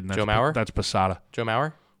what he did. And Joe Mauer. That's Posada. Joe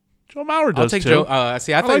Mauer. Joe Mauer does I'll take too. Joe.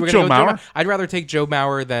 See, I thought you were Joe going to go Mauer. Joe Mauer. I'd rather take Joe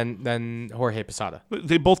Mauer than Jorge Posada.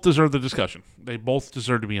 They both deserve the discussion. They both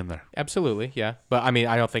deserve to be in there. Absolutely. Yeah, but I mean,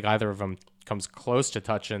 I don't think either of them comes close to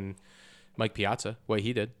touching Mike Piazza. What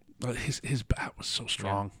he did. His bat was so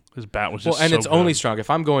strong. Yeah. His bat was just and it's good. Only strong if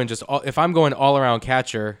I'm going all around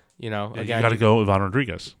catcher. You know, again, you got to go Ivan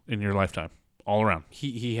Rodriguez in your lifetime, all around.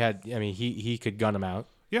 He had. I mean, he could gun him out.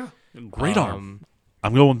 Yeah, great arm.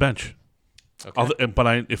 I'm going bench. Okay.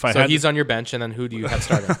 But if I so had he's on your bench, and then who do you have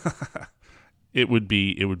starting? It would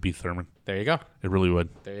be Thurman. There you go. It really would.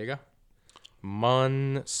 There you go.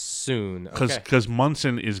 Monsoon. Because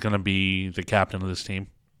Munson is going to be the captain of this team,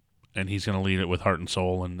 and he's going to lead it with heart and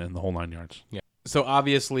soul and the whole 9 yards. Yeah. So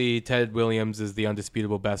obviously Ted Williams is the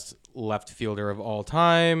undisputable best left fielder of all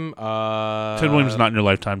time. Ted Williams is not in your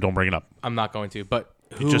lifetime. Don't bring it up. I'm not going to. But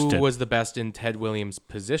who was the best in Ted Williams'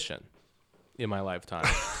 position in my lifetime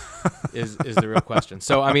is the real question.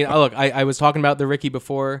 So I mean, look, I was talking about the Ricky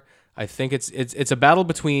before. I think it's a battle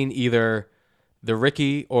between either the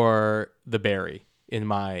Ricky or the Barry in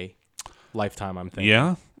my lifetime. I'm thinking.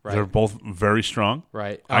 Yeah, right? They're both very strong.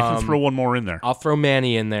 Right. I can throw one more in there. I'll throw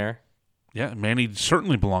Manny in there. Yeah, Manny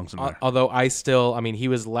certainly belongs in there. Although he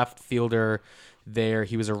was left fielder there.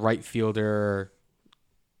 He was a right fielder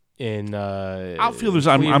in outfielders.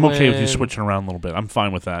 I'm okay with you switching around a little bit. I'm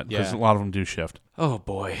fine with that because a lot of them do shift. Oh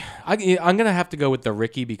boy, I'm gonna have to go with the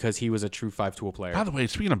Ricky because he was a true 5-tool player. By the way,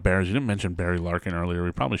 speaking of Bears, you didn't mention Barry Larkin earlier.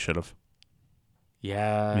 We probably should have.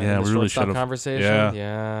 Yeah, we really should have. Conversation.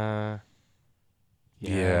 Yeah.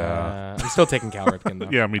 I'm still taking Cal Ripken though.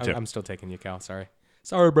 Yeah, me too. I'm still taking you, Cal. Sorry,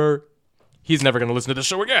 Bert. He's never gonna listen to the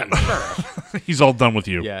show again. He's all done with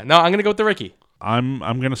you. Yeah. No, I'm gonna go with the Ricky. I'm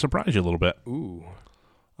gonna surprise you a little bit. Ooh.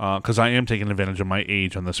 Because I am taking advantage of my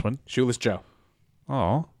age on this one. Shoeless Joe.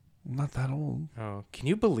 Oh, I'm not that old. Oh, can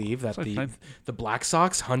you believe that the Black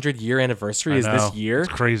Sox 100-year anniversary is this year?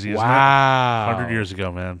 It's crazy, isn't it? Wow. 100 years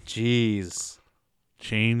ago, man. Jeez.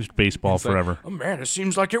 Changed baseball forever. Oh, man, it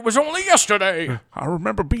seems like it was only yesterday. I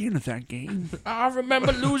remember being at that game. I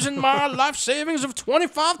remember losing my life savings of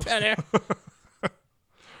 25 penny.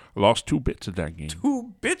 Lost 2 bits at that game.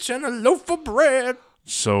 2 bits and a loaf of bread.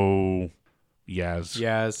 So, Yaz.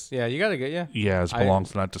 Yeah, you gotta get Yaz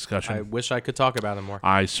belongs in that discussion. I wish I could talk about him more.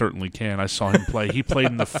 I certainly can. I saw him play. He played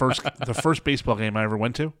in the first baseball game I ever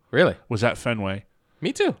went to. Really? Was at Fenway.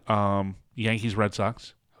 Me too. Yankees Red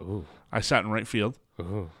Sox. Ooh. I sat in right field.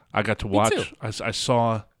 Ooh. I got to watch. I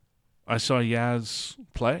saw Yaz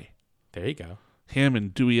play. There you go. Him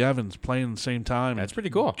and Dewey Evans playing at the same time. That's pretty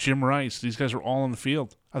cool. Jim Rice. These guys are all on the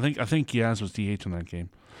field. I think Yaz was DH in that game.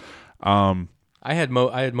 I had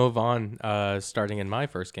Mo Vaughn starting in my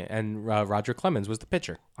first game, and Roger Clemens was the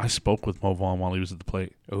pitcher. I spoke with Mo Vaughn while he was at the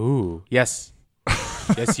plate. Ooh, yes.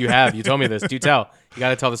 Yes, you have. You told me this. Do tell. You got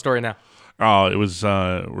to tell the story now. Oh, it was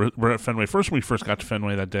we're at Fenway. When we first got to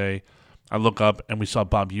Fenway that day, I look up and we saw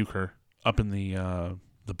Bob Uecker up in the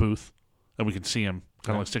booth, and we could see him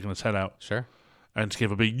kind of like sticking his head out. Sure. And just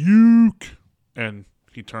gave a big Ueck, and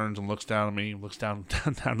he turns and looks down at me. Looks down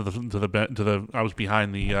to the. I was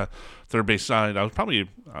behind the third base side. I was probably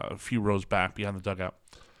a few rows back behind the dugout,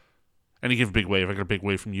 and he gave a big wave. I got a big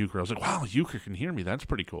wave from Uecker. I was like, "Wow, Uecker can hear me. That's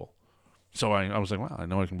pretty cool." So I was like, "Wow, I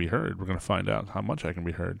know I can be heard. We're gonna find out how much I can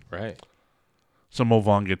be heard." Right. So Mo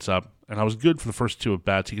Vaughn gets up, and I was good for the first two at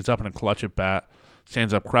bats. He gets up in a clutch at bat,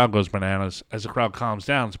 stands up, crowd goes bananas. As the crowd calms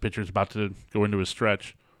down, the pitcher's about to go into his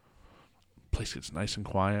stretch. Place gets nice and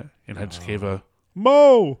quiet, and I just gave a,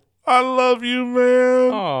 "Mo, I love you,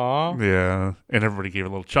 man." Aww. Yeah, and everybody gave a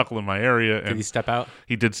little chuckle in my area. And Did he step out?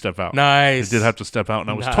 He did step out. Nice. He did have to step out, and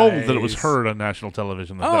I was told that it was heard on national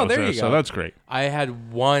television. There you go. So that's great. I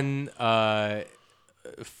had one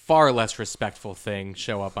far less respectful thing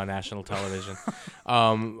show up on national television.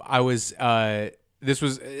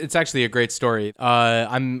 It's actually a great story.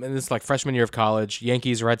 This is like freshman year of college,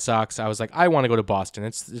 Yankees, Red Sox. I was like, I want to go to Boston.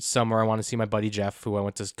 It's summer. I want to see my buddy Jeff, who I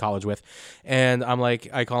went to college with. And I'm like,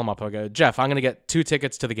 I call him up. I go, Jeff, I'm going to get 2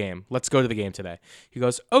 tickets to the game. Let's go to the game today. He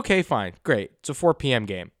goes, okay, fine. Great. It's a 4 p.m.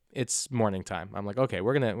 game. It's morning time. I'm like, okay,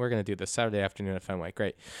 we're gonna do this Saturday afternoon at Fenway.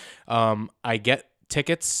 Great. I get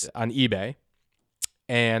tickets on eBay,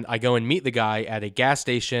 and I go and meet the guy at a gas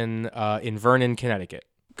station in Vernon, Connecticut.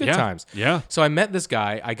 Good times. Yeah. So I met this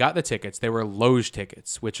guy. I got the tickets. They were Loge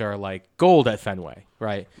tickets, which are like gold at Fenway,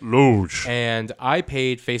 right? Loge. And I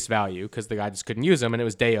paid face value because the guy just couldn't use them, and it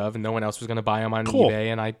was day of, and no one else was going to buy them on eBay,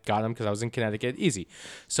 and I got them because I was in Connecticut. Easy.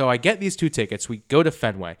 So I get these 2 tickets. We go to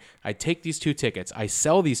Fenway. I take these 2 tickets. I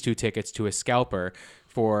sell these 2 tickets to a scalper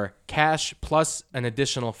for cash plus an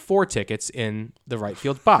additional 4 tickets in the right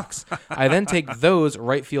field box. I then take those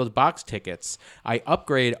right field box tickets. I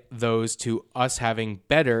upgrade those to us having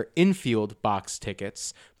better infield box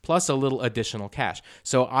tickets plus a little additional cash.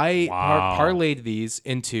 So I parlayed these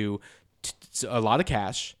into a lot of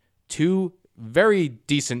cash, 2 very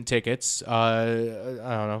decent tickets, I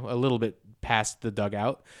don't know, a little bit past the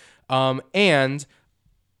dugout, and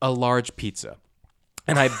a large pizza.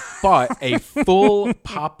 And I bought a full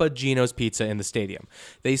Papa Gino's pizza in the stadium.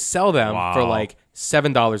 They sell them for like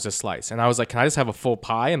 $7 a slice. And I was like, can I just have a full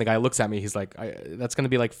pie? And the guy looks at me. He's like, that's going to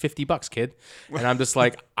be like $50, kid. And I'm just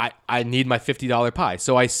like, I need my $50 pie.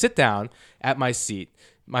 So I sit down at my seat.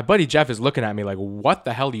 My buddy Jeff is looking at me like, what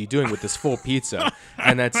the hell are you doing with this full pizza?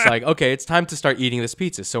 And it's like, okay, it's time to start eating this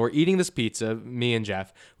pizza. So we're eating this pizza, me and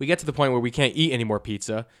Jeff. We get to the point where we can't eat any more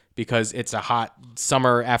pizza because it's a hot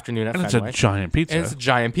summer afternoon at Fenway. It's a giant pizza. And it's a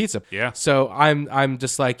giant pizza. Yeah. So I'm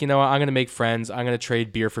just like, you know what? I'm going to make friends. I'm going to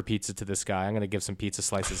trade beer for pizza to this guy. I'm going to give some pizza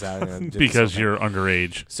slices out. Because you're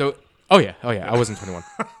underage. So, oh yeah. I wasn't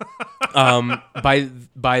 21.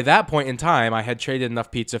 By that point in time, I had traded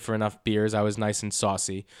enough pizza for enough beers. I was nice and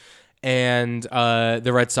saucy. And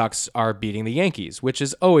the Red Sox are beating the Yankees, which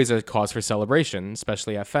is always a cause for celebration,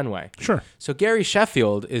 especially at Fenway. Sure. So Gary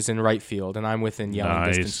Sheffield is in right field, and I'm within yelling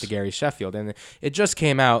distance to Gary Sheffield. And it just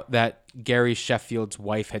came out that Gary Sheffield's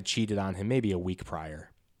wife had cheated on him maybe a week prior.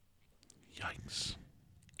 Yikes.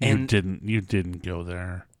 And you didn't go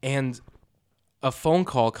there. And a phone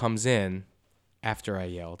call comes in after I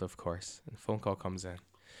yelled, of course. And a phone call comes in.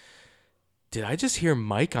 Did I just hear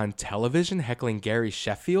Myke on television heckling Gary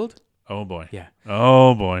Sheffield? Oh, boy. Yeah.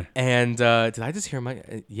 Oh, boy. And did I just hear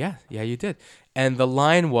Myke? Yeah, you did. And the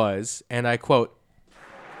line was, and I quote,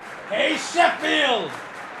 "Hey, Sheffield,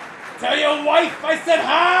 tell your wife I said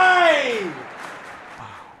hi."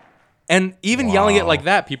 And even yelling it like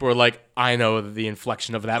that, people were like, I know the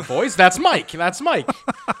inflection of that voice. That's Myke. That's Myke.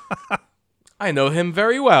 I know him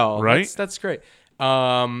very well. Right? That's great.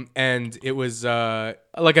 And it was,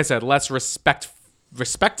 like I said, less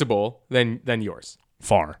respectable than yours.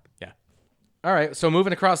 Far. Yeah. All right. So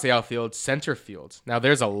moving across the outfield, center field. Now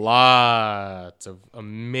there's a lot of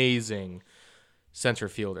amazing center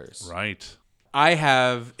fielders. Right. I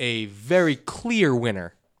have a very clear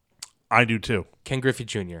winner. I do too. Ken Griffey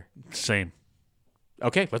Jr. Same.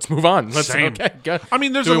 Okay, let's move on. Same. Okay, good. I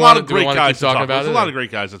mean, there's Do a we lot wanna- of do we great wanna guys keep to talking talk about about. There's it, a lot or- of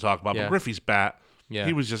great guys to talk about. Yeah. But Griffey's bat, Yeah.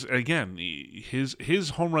 he was just, again, his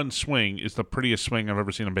home run swing is the prettiest swing I've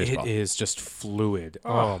ever seen in baseball. It is just fluid.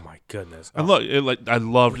 Oh my goodness. And look, I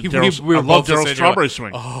loved We Darryl were both just saying, Strawberry's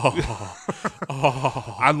swing.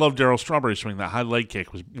 Oh, I love Darryl Strawberry's swing. That high leg kick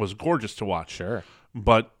was gorgeous to watch. sure.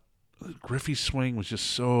 But Griffey's swing was just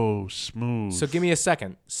so smooth. So give me a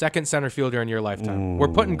second center fielder in your lifetime. We're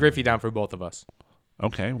putting Griffey down for both of us.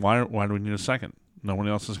 Okay, why do we need a second? No one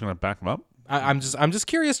else is going to back him up? I'm just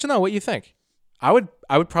curious to know what you think. I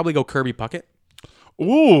would probably go Kirby Puckett.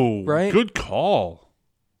 Ooh, Right? Good call.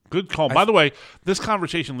 Good call. By the way, this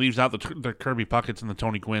conversation leaves out the Kirby Pucketts and the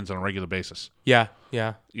Tony Gwynns on a regular basis. Yeah,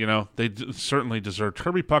 yeah. You know, they certainly deserve.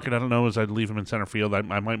 Kirby Puckett, I don't know, as I'd leave him in center field. I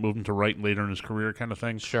might move him to right later in his career kind of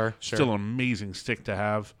thing. Sure. Still an amazing stick to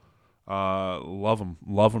have. Love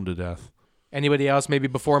him to death. Anybody else maybe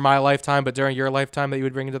before my lifetime, but during your lifetime that you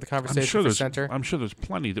would bring into the conversation for center? I'm sure there's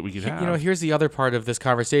plenty that we could have. You know, here's the other part of this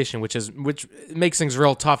conversation, which makes things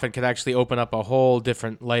real tough and could actually open up a whole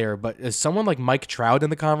different layer. But is someone like Mike Trout in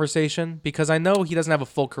the conversation? Because I know he doesn't have a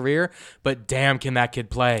full career, but damn, can that kid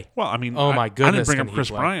play? Well, I mean, oh my I goodness, didn't bring can up he Chris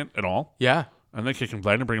play? Bryant at all. Yeah, I think he can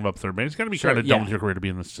play. I didn't bring him up third base. It's got to be Sure, kind of yeah. done with your career to be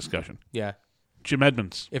in this discussion. yeah. Jim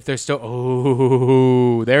Edmonds. If they're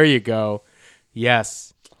still, there you go.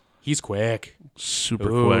 Yes, he's quick. Super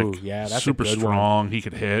Ooh, quick. yeah, that's a super good strong. He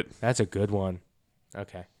could hit. That's a good one.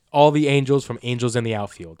 Okay. All the Angels from Angels in the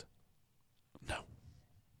Outfield. No.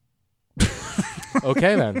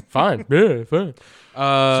 Okay, then. Fine. Yeah, fine.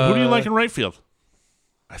 So who do you like in right field?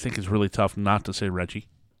 I think it's really tough not to say Reggie.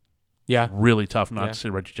 Yeah. Really tough not Yeah. to say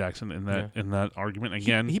Reggie Jackson in that argument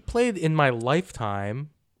again. He played in my lifetime,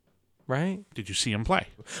 right? Did you see him play?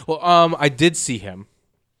 Well, I did see him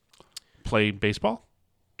Play baseball?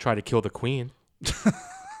 try to kill the queen.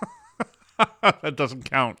 That doesn't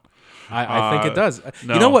count. I think it does.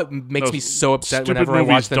 no. You know what makes Those me so upset stupid whenever I movies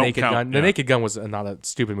watch The don't Naked count, Gun? The yeah. Naked Gun was not a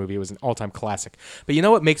stupid movie. It was an all-time classic. But you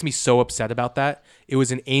know what makes me so upset about that? It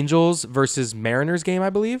was an Angels versus Mariners game, I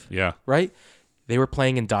believe. Yeah. Right? They were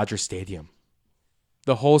playing in Dodger Stadium.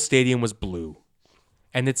 The whole stadium was blue.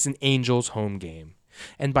 And it's an Angels home game.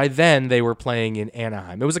 And by then, they were playing in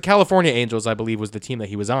Anaheim. It was the California Angels, I believe, was the team that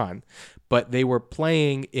he was on. But they were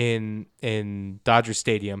playing in Dodger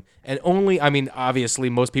Stadium. And obviously,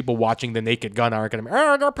 most people watching The Naked Gun aren't going to be,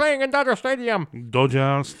 they're playing in Dodger Stadium.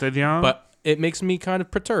 Dodger Stadium. But it makes me kind of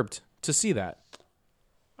perturbed to see that.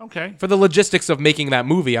 Okay. For the logistics of making that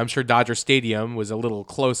movie, I'm sure Dodger Stadium was a little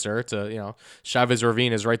closer to, Chavez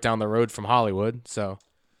Ravine is right down the road from Hollywood. So,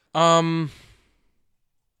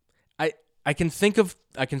 I can think of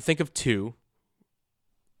two.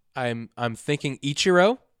 I'm thinking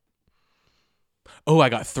Ichiro. Oh, I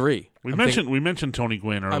got three. We mentioned Tony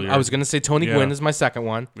Gwynn earlier. I was going to say Tony Gwynn is my second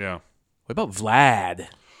one. Yeah. What about Vlad?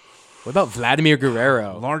 What about Vladimir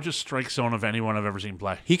Guerrero? Largest strike zone of anyone I've ever seen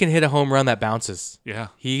play. He can hit a home run that bounces. Yeah.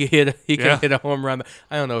 He can Yeah. hit a home run.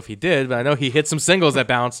 I don't know if he did, but I know he hit some singles that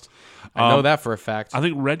bounced. I know that for a fact. I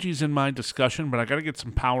think Reggie's in my discussion, but I got to get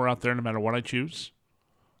some power out there no matter what I choose.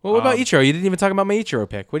 Well, what about Ichiro? You didn't even talk about my Ichiro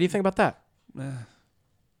pick. What do you think about that?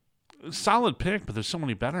 Solid pick, but there's so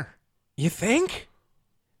many better. You think?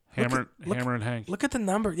 Hammer and Hank. Look at the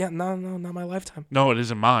number. Yeah, no, not my lifetime. No, it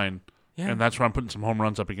isn't mine. Yeah. And that's where I'm putting some home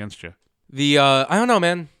runs up against you. I don't know,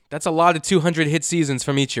 man. That's a lot of 200 hit seasons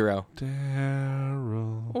from Ichiro.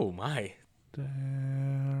 Daryl. Oh, my.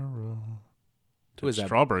 Daryl. Who is that?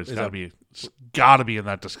 Strawberry's Is got to be in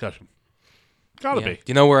that discussion. Got to Yeah. be. Do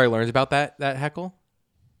you know where I learned about that heckle?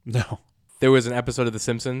 No. There was an episode of The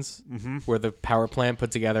Simpsons where the power plant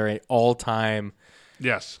put together an all-time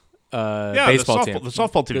Yes. baseball team. The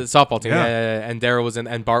softball team. The softball team, Yeah. yeah. And Daryl was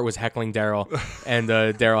and Bart was heckling Daryl, and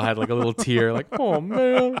Daryl had like a little tear, like, "Oh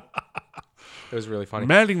man," it was really funny.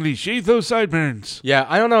 Mattingly, shave those sideburns. Yeah,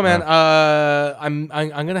 I don't know, man. I'm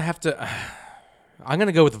gonna have to. I'm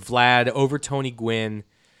gonna go with Vlad over Tony Gwynn,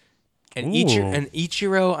 and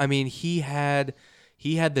Ichiro. I mean, he had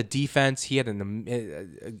the defense. He had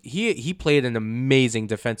he played an amazing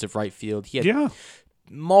defensive right field. He had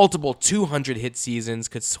multiple 200 hit seasons,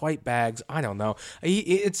 could swipe bags. I don't know.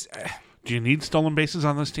 Do you need stolen bases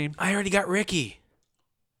on this team? I already got Ricky.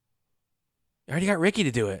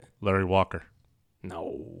 to do it. Larry Walker.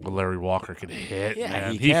 No. Well, Larry Walker could hit, Yeah,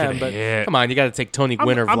 man. he He can, could but hit. come on, you got to take Tony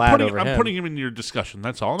Gwynn or Vlad over him. I'm putting him in your discussion.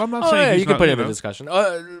 That's all. I'm not Oh, saying yeah, he's you can not, put him in know. the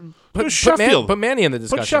discussion. Put Sheffield. Put Manny in the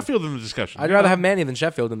discussion. Put Sheffield in the discussion. I'd rather have Manny than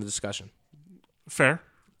Sheffield in the discussion. Fair.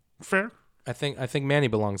 I think Manny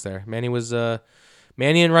belongs there.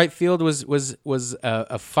 Manny in right field was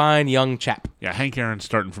a fine young chap. Yeah, Hank Aaron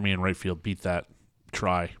starting for me in right field. Beat that.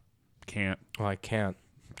 Try. Can't. Well, I can't.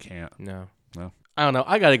 Can't. No. No. I don't know.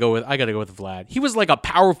 I gotta go with Vlad. He was like a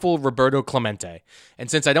powerful Roberto Clemente,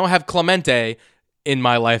 and since I don't have Clemente in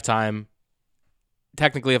my lifetime,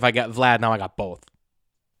 technically, if I got Vlad now, I got both.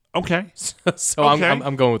 Okay. So Okay.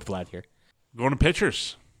 I'm going with Vlad here. Going to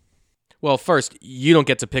pitchers. Well, first, you don't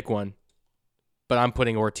get to pick one, but I'm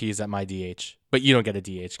putting Ortiz at my DH. But you don't get a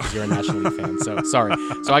DH because you're a National League fan. So sorry.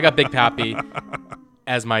 So I got Big Pappy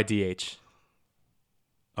as my DH.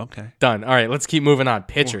 Okay. Done. All right, let's keep moving on.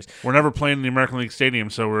 Pitchers. We're never playing in the American League Stadium,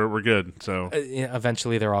 so we're good. So Yeah,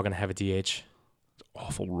 eventually, they're all going to have a DH.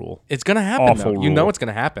 awful rule. It's going to happen, Awful though. You know rule. it's going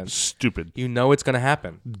to happen. Stupid. You know it's going to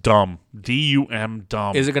happen. Dumb. DUM.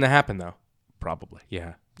 Dumb. Is it going to happen, though? Probably.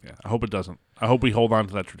 Yeah. Yeah. I hope it doesn't. I hope we hold on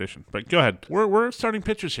to that tradition. But go ahead. We're starting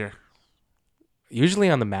pitchers here. Usually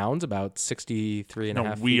on the mounds, about 63 and a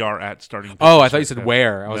half No, we feet. are at starting pitchers. Oh, I thought you said Yeah.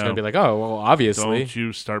 where. I was No. going to be like, oh, well, obviously. Don't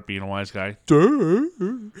you start being a wise guy. Duh.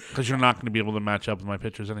 Because you're not going to be able to match up with my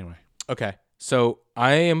pitchers anyway. Okay. So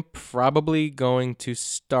I am probably going to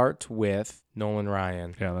start with Nolan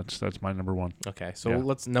Ryan. Yeah, that's my number one. Okay. So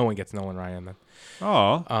Yeah. no one gets Nolan Ryan then.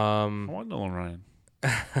 Oh, I want Nolan Ryan.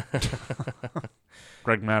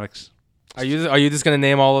 Greg Maddux. Are you just going to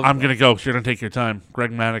name all of I'm going to go. You're going to take your time.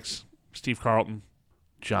 Greg Maddux, Steve Carlton,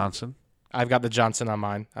 Johnson. I've got the Johnson on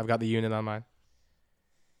mine. I've got the unit on mine.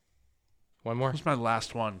 One more? What's my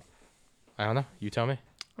last one? I don't know. You tell me.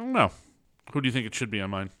 I don't know. Who do you think it should be on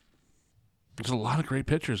mine? There's a lot of great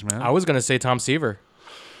pitchers, man. I was going to say Tom Seaver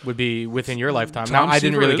would be within your lifetime. Tom Now, I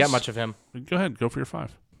didn't Seaver really is. get much of him. Go ahead. Go for your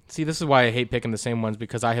 5. See, this is why I hate picking the same ones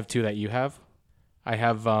because I have 2 that you have. I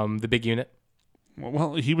have the big unit.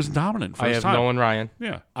 Well, he was dominant for I his have time. Nolan Ryan.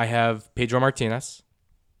 Yeah, I have Pedro Martinez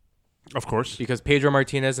of course. because Pedro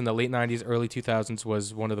Martinez in the late 90s, early 2000s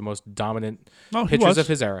was one of the most dominant No, he pitchers was. of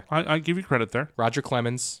his era. I give you credit there. Roger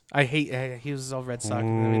Clemens. He was all Red Sox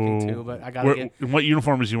and everything too, but I got to get... What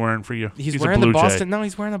uniform is he wearing for you? He's a wearing Blue the Boston. Jay. No,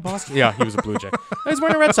 he's wearing the Boston. Yeah, he was a Blue Jay. No, he's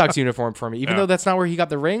wearing a Red Sox uniform for me. Even though that's not where he got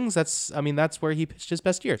the rings, that's where he pitched his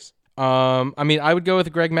best years. I would go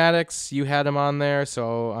with Greg Maddux. You had him on there,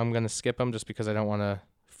 so I'm gonna skip him just because I don't want to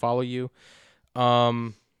follow you. I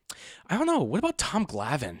don't know. What about Tom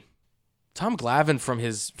Glavine? Tom Glavine from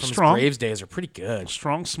his Braves days are pretty good.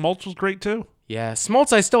 Strong Smoltz was great too. Yeah,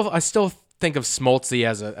 Smoltz. I still think of Smoltzy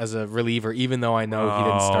as a reliever, even though I know he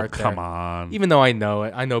didn't start there. Come on. Even though I know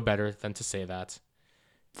it, I know better than to say that.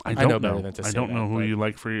 I don't know better than to I say don't know that, who but- you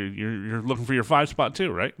like for you're looking for your 5 spot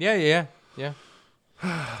too, right? Yeah.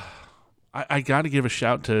 I got to give a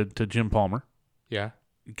shout to Jim Palmer. Yeah.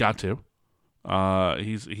 Got to.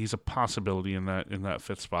 He's a possibility in that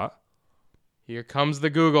 5th spot. Here comes the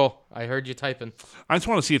Google. I heard you typing. I just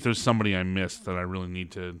want to see if there's somebody I missed that I really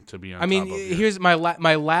need to be on. I mean, top of here. here's my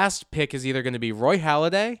last pick is either going to be Roy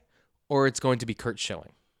Halladay or it's going to be Curt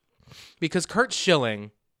Schilling. Because Curt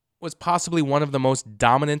Schilling was possibly one of the most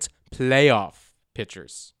dominant playoff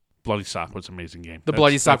pitchers. Bloody Sock was an amazing game. The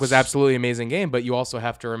Bloody Sock was absolutely an amazing game, but you also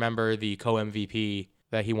have to remember the co-MVP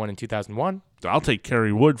that he won in 2001. I'll take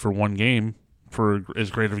Kerry Wood for one game for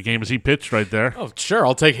as great of a game as he pitched right there. Oh, sure.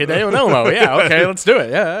 I'll take Hideo Nomo. Yeah, okay, let's do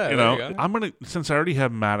it. Yeah. You there know, go. I'm gonna since I already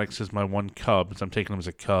have Maddox as my one Cub, so I'm taking him as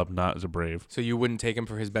a Cub, not as a Brave. So you wouldn't take him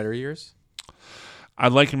for his better years? I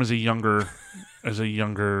like him as a younger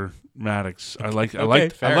Maddox. I liked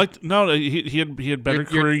fair. no, he had better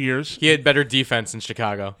career years. He had better defense in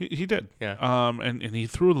Chicago. He did. Yeah. And he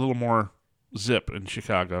threw a little more zip in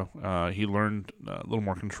Chicago. He learned a little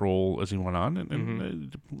more control as he went on,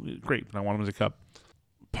 and great. And I want him as a Cub.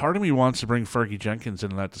 Part of me wants to bring Fergie Jenkins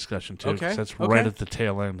into that discussion too, because that's right at the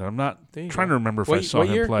tail end. I'm not trying to remember if I saw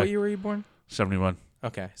him play. What year were you born? 71.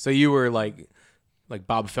 Okay, so you were like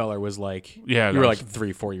Bob Feller was like. Yeah, you were like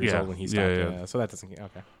 3-4 years old when he stopped. Yeah. So that doesn't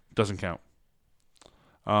okay. Doesn't count.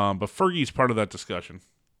 But Fergie's part of that discussion.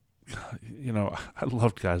 You know, I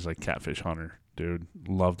loved guys like Catfish Hunter, dude.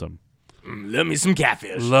 Loved him. Love me some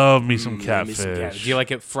catfish. Love me some catfish. Do you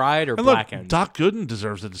like it fried or And look, blackened? Doc Gooden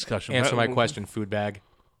deserves a discussion. Answer my question, food bag.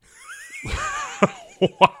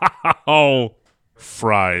 Wow.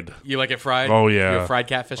 Fried. You like it fried? Oh, yeah. You're a fried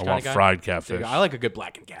catfish I kind want of guy? fried There you catfish. go. I like a good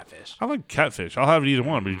blackened catfish. I like catfish. I'll have either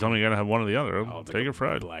one, but you tell me you got to have one or the other. I'll take it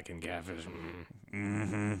fried. Blackened catfish.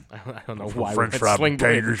 Mm-hmm. I don't know For why French we fried swing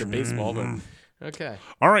blades potatoes. into baseball, but okay.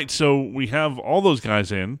 All right, so we have all those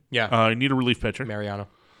guys in. Yeah. I need a relief pitcher. Mariano.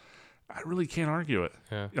 I really can't argue it.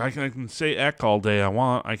 Yeah. I can say Eck all day I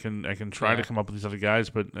want. I can try to come up with these other guys,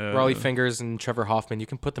 but Raleigh Fingers and Trevor Hoffman, you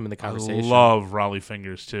can put them in the conversation. I love Raleigh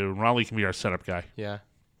Fingers too. Raleigh can be our setup guy. Yeah.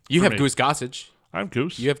 You For have me. Goose Gossage. I have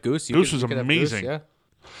Goose. You have Goose. Goose was you could have amazing. Goose,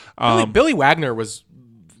 yeah. Billy Wagner was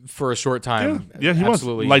for a short time. Yeah, he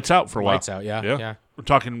absolutely was lights out for a while. Lights out. Yeah. We're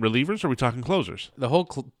talking relievers or are we talking closers? The whole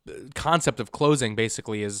concept of closing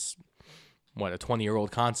basically is, what, a 20-year-old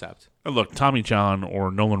concept. And look, Tommy John or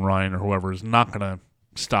Nolan Ryan or whoever is not going to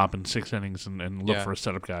stop in 6 innings and look for a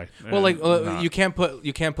setup guy. Well, you can't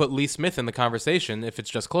put Lee Smith in the conversation if it's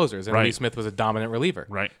just closers, and Lee Smith was a dominant reliever.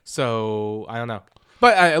 Right. So I don't know.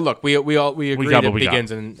 But look, we agree it begins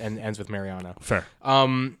and ends with Mariano. Fair.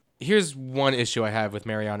 Here's one issue I have with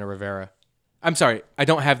Mariano Rivera. I'm sorry, I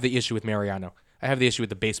don't have the issue with Mariano. I have the issue with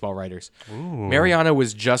the baseball writers. Ooh. Mariano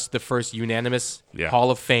was just the first unanimous Hall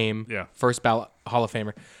of Fame, first ballot Hall of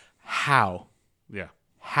Famer. How? Yeah.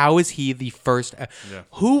 How is he the first?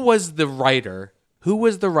 Who was the writer? Who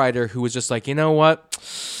was just like, you know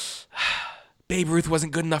what? Babe Ruth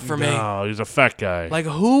wasn't good enough for me. No, he's a fat guy. Like,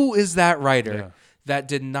 who is that writer that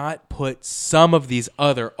did not put some of these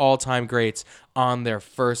other all-time greats on their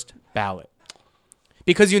first ballot?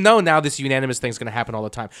 Because now this unanimous thing is going to happen all the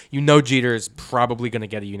time. Jeter is probably going to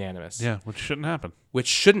get a unanimous. Yeah, which shouldn't happen. Which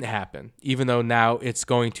shouldn't happen, even though now it's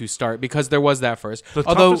going to start because there was that first.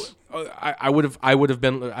 Although I would have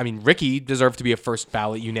been. I mean, Ricky deserved to be a first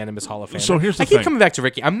ballot unanimous Hall of Famer. So here's the thing. I keep thing. coming back to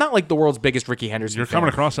Ricky. I'm not like the world's biggest Ricky Henderson. You're fan, coming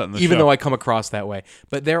across that in the even show. though I come across that way.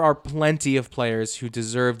 But there are plenty of players who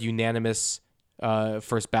deserved unanimous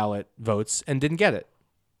first ballot votes and didn't get it.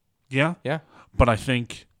 Yeah. Yeah. But I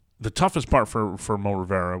think the toughest part for Mo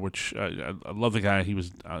Rivera, which I love the guy, he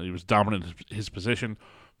was dominant in his position,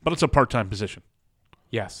 but it's a part-time position.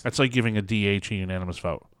 Yes. That's like giving a DH a unanimous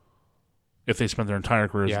vote if they spend their entire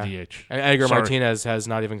career as a DH. And Edgar Martinez has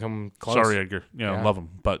not even come close. Sorry, Edgar. Love him,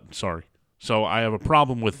 but sorry. So I have a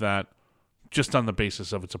problem with that just on the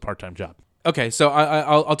basis of it's a part-time job. Okay, so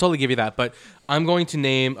I'll totally give you that, but I'm going to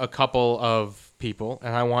name a couple of people,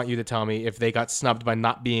 and I want you to tell me if they got snubbed by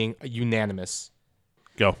not being unanimous.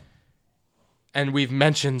 Go. And we've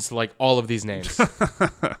mentioned like all of these names.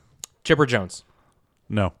 Chipper Jones.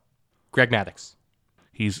 No. Greg Maddux.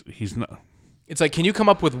 He's not. It's like, can you come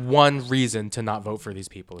up with one reason to not vote for these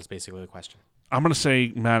people is basically the question. I'm going to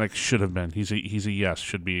say Maddux should have been. He's a yes,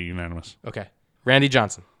 should be a unanimous. Okay. Randy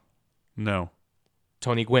Johnson. No.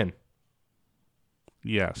 Tony Gwynn.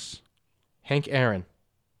 Yes. Hank Aaron.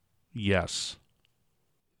 Yes.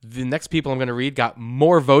 The next people I'm going to read got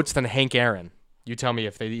more votes than Hank Aaron. You tell me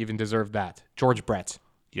if they even deserve that. George Brett.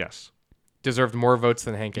 Yes. Deserved more votes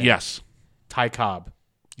than Hank Aaron. Yes. Ty Cobb.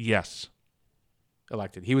 Yes.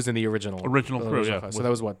 Elected. He was in the original crew, yeah. So that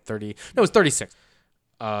was what, 30? No, it was 36.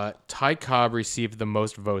 Ty Cobb received the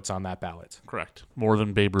most votes on that ballot. Correct. More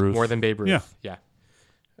than Babe Ruth. Yeah.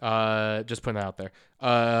 Just putting that out there.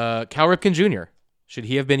 Cal Ripken Jr. Should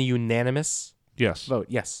he have been a unanimous vote?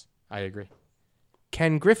 Yes, I agree.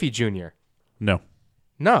 Ken Griffey Jr. No.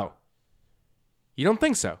 You don't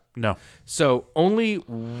think so? No. So only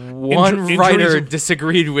one writer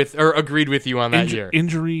disagreed with or agreed with you on that year.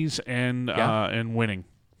 Injuries and winning.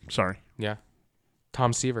 Sorry. Yeah.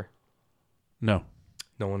 Tom Seaver. No.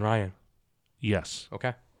 Nolan Ryan. Yes.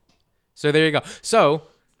 Okay. So there you go. So,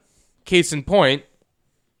 case in point,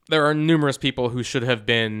 there are numerous people who should have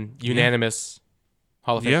been unanimous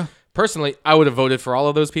Hall of Fame. Yeah. Personally, I would have voted for all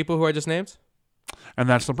of those people who I just named. And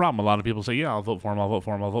that's the problem. A lot of people say, I'll vote for him, I'll vote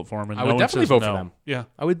for him, I'll vote for him. And I would definitely vote for them. Yeah.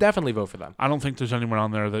 I would definitely vote for them. I don't think there's anyone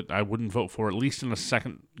on there that I wouldn't vote for, at least in the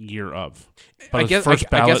second year of. But I guess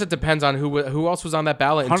it depends on who else was on that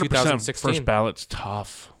ballot in 2016. First ballot's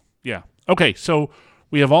tough. Yeah. Okay, so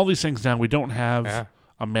we have all these things down. We don't have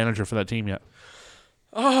a manager for that team yet.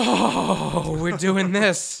 Oh, we're doing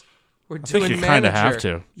this. We're doing manager. You kind of have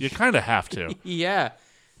to. You kind of have to. Yeah.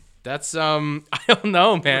 That's, I don't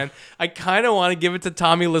know, man. I kind of want to give it to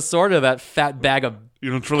Tommy Lasorda, that fat bag of...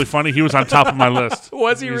 You know, it's really funny. He was on top of my list.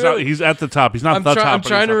 Was he really? He's at the top. He's not the top. I'm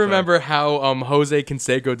trying to remember how Jose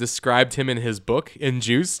Canseco described him in his book, in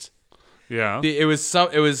Juiced. Yeah. There was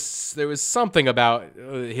something about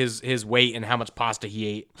his weight and how much pasta he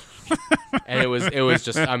ate. And it was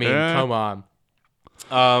just, I mean, come on.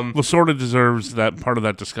 Lasorda deserves that part of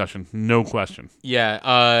that discussion, no question. Yeah,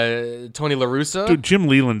 Tony La Russa. Dude, Jim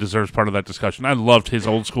Leland deserves part of that discussion. I loved his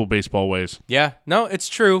old school baseball ways. Yeah, no, it's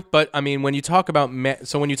true. But I mean, when you talk about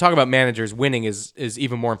managers, winning is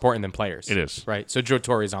even more important than players. It is, right. So Joe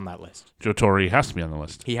Torre is on that list. Joe Torre has to be on the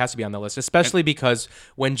list. He has to be on the list, especially because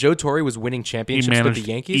when Joe Torre was winning championships with the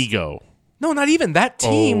Yankees, ego. No, not even that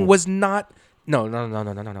team was not.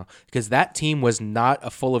 No. Because that team was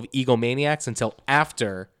not full of egomaniacs until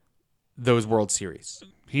after those World Series.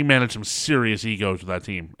 He managed some serious egos with that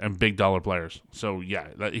team and big dollar players. So, yeah,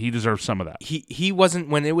 he deserves some of that. He wasn't,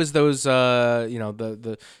 when it was those,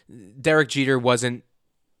 the Derek Jeter wasn't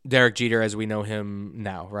Derek Jeter as we know him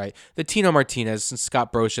now, right? The Tino Martinez and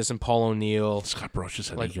Scott Brocious and Paul O'Neill. Scott Brocious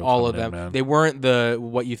had like ego all of coming them. in, man. They weren't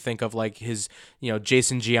what you think of like his,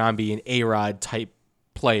 Jason Giambi and A-Rod type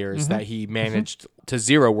players that he managed to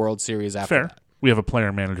 0 World Series after Fair. that. We have a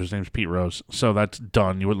player manager. His name's Pete Rose. So that's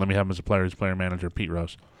done. You wouldn't let me have him as a player. He's player manager, Pete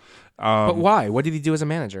Rose. But why? What did he do as a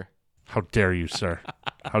manager? How dare you, sir?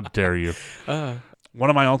 How dare you? One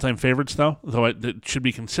of my all-time favorites, though it should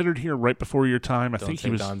be considered here right before your time. I think he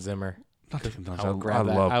was Don Zimmer. Not taking Don I Zimmer. will I grab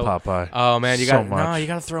that. love Popeye. Oh man, you so got much. you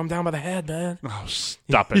got to throw him down by the head, man. Oh,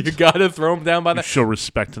 stop it! You got to throw him down by the. Show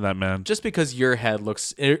respect to that man. Just because your head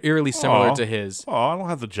looks eerily similar to his. Oh, I don't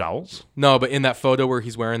have the jowls. No, but in that photo where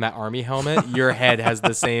he's wearing that army helmet, your head has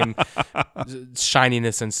the same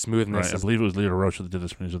shininess and smoothness. Right, I believe it was Leo Rocha that did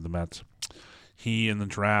this when he was with the Mets. He in the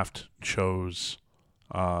draft chose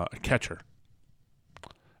a catcher.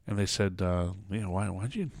 And they said,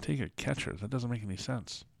 why'd you take a catcher? That doesn't make any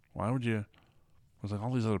sense. Why would you? There's like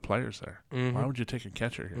all these other players there. Mm-hmm. Why would you take a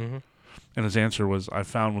catcher here? Mm-hmm. And his answer was, I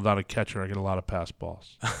found without a catcher, I get a lot of pass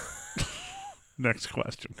balls. Next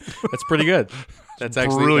question. That's pretty good. That's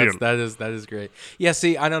actually brilliant. that is great. Yeah,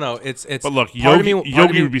 see, I don't know. It's. But look, part Yogi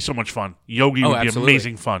of me, would be so much fun. Yogi would be absolutely.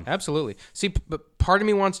 amazing fun. Absolutely. See, but part of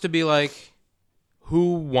me wants to be like,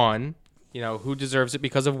 who won? Who deserves it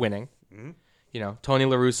because of winning? Mm-hmm. Tony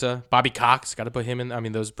La Russa, Bobby Cox, got to put him in. I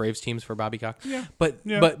mean, those Braves teams for Bobby Cox. Yeah.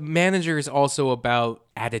 But manager is also about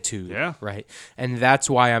attitude. Yeah. Right. And that's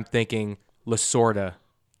why I'm thinking Lasorda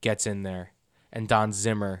gets in there and Don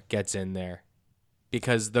Zimmer gets in there.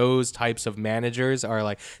 Because those types of managers are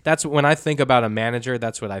like, that's when I think about a manager,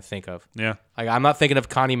 that's what I think of. Yeah. Like, I'm not thinking of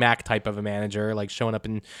Connie Mack type of a manager, like showing up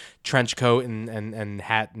in trench coat and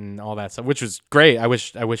hat and all that stuff, which was great. I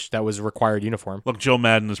wish that was a required uniform. Look, Joe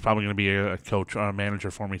Madden is probably going to be a coach or a manager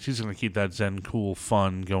for me. He's going to keep that zen, cool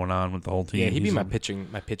fun going on with the whole team. Yeah, he'd be my pitching.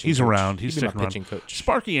 He's coach. around. He's He'd be sticking my around. pitching coach.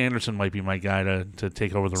 Sparky Anderson might be my guy to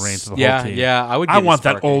take over the reins of the whole team. Yeah, I would. I want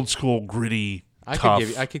Sparky. that old school gritty. I tough.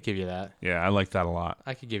 could give you that. Yeah, I like that a lot.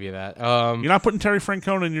 I could give you that. You're not putting Terry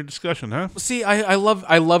Francona in your discussion, huh? See, I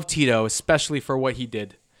love Tito, especially for what he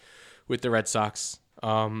did with the Red Sox.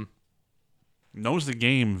 Knows the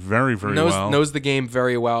game very, very well. Knows the game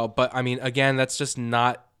very well, but I mean, again, that's just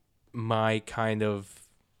not my kind of.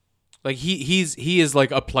 Like he is like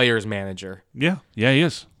a player's manager. Yeah, he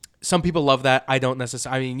is. Some people love that. I don't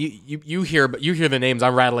necessarily. I mean, you hear the names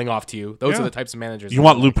I'm rattling off to you. Those are the types of managers. You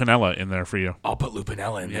want Lou Piniella in there for you? I'll put Lou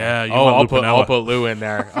Piniella in there. Yeah, you want Lou Piniella. I'll put Lou in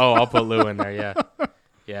there. I'll put Lou in there. Yeah,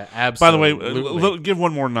 yeah, absolutely. By the way, give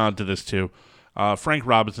one more nod to this too. Frank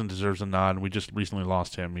Robinson deserves a nod. We just recently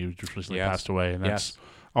lost him. He just recently passed away, and that's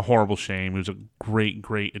a horrible shame. He was a great,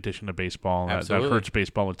 great addition to baseball. That hurts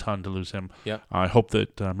baseball a ton to lose him. Yeah. I hope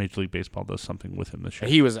that Major League Baseball does something with him this year.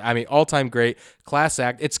 He was, I mean, all-time great, class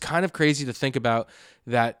act. It's kind of crazy to think about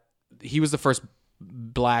that he was the first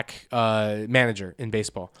black manager in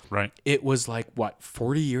baseball. Right. It was like,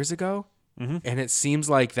 40 years ago? Mm-hmm. And it seems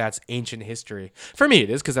like that's ancient history. For me, it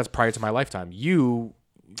is, because that's prior to my lifetime. You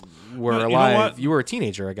were alive. You were a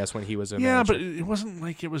teenager, I guess, when he was a manager. But it wasn't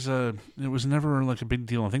like it was never like a big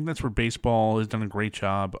deal. I think that's where baseball has done a great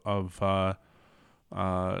job of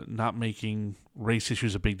not making race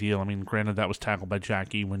issues a big deal. I mean, granted, that was tackled by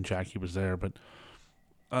Jackie when Jackie was there, but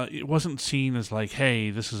it wasn't seen as like, hey,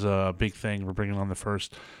 this is a big thing. We're bringing on the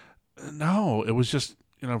first. No, it was just,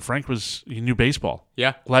 Frank he knew baseball.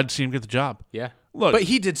 Yeah. Glad to see him get the job. Yeah. Look, but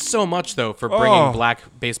he did so much, though, for bringing black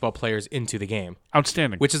baseball players into the game.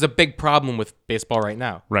 Outstanding. Which is a big problem with baseball right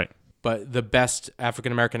now. Right. But the best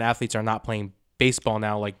African-American athletes are not playing baseball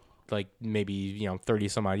now like maybe 30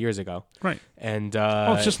 some odd years ago. Right. And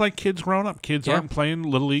it's just like kids growing up. Kids aren't playing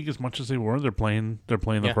Little League as much as they were. They're playing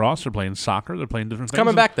lacrosse, they're playing soccer, they're playing different things. It's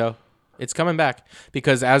coming back, though. It's coming back.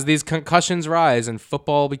 Because as these concussions rise and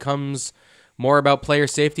football becomes more about player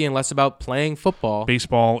safety and less about playing football.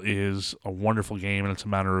 Baseball is a wonderful game, and it's a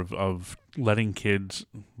matter of letting kids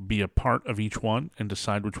be a part of each one and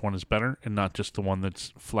decide which one is better and not just the one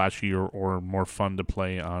that's flashier or more fun to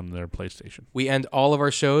play on their PlayStation. We end all of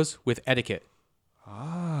our shows with etiquette.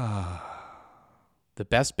 The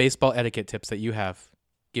best baseball etiquette tips that you have.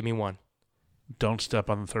 Give me one. Don't step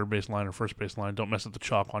on the third base line or first base line. Don't mess up the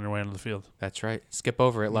chalk on your way into the field. That's right. Skip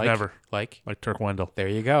over it Never. Like Turk Wendell. There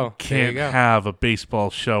you go. Can't have a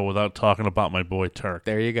baseball show without talking about my boy Turk.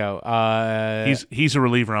 There you go. He's a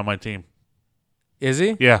reliever on my team. Is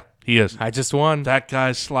he? Yeah. He is. I just won. That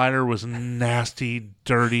guy's slider was nasty,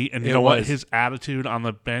 dirty, and you know what? His attitude on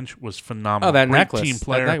the bench was phenomenal. Oh, that Great necklace. team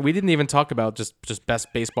player. We didn't even talk about just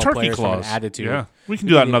best baseball Turkey players claws. from an attitude. Yeah, we can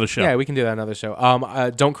do that another show. Yeah, we can do that another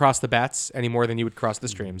show. Don't cross the bats any more than you would cross the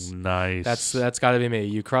streams. Nice. That's got to be me.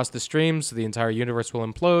 You cross the streams, the entire universe will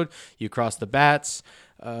implode. You cross the bats,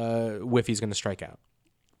 Whiffy's going to strike out.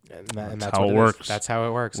 And that's how what it works. That's how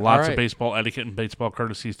it works. Lots of baseball etiquette and baseball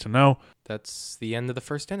courtesies to know. That's the end of the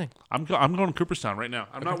first inning. I'm going to Cooperstown right now.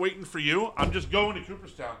 I'm not waiting for you. I'm just going to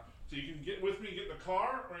Cooperstown. So you can get with me, get in the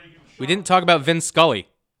car, or you can. We didn't talk about Vin Scully.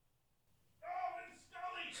 Oh,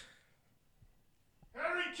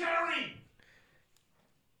 Vin Scully!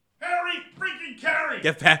 Harry freaking Carey!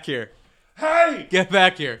 Get back here. Hey! Get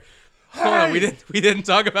back here. Hold on, we didn't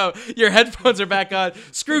talk about your headphones are back on.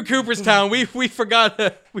 Screw Cooperstown. We forgot.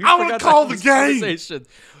 I want to call the game.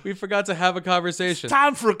 We forgot to have a conversation.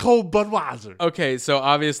 Time for a cold Budweiser. Okay, so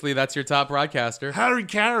obviously that's your top broadcaster. Harry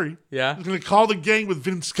Carey. Yeah. I'm going to call the game with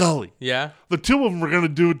Vin Scully. Yeah. The two of them are going to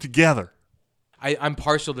do it together. I'm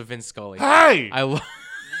partial to Vin Scully. Hey! I love.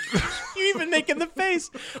 You even making the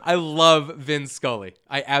face. I love Vin Scully.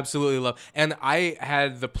 I absolutely love. And I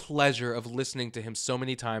had the pleasure of listening to him so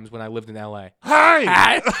many times when I lived in LA.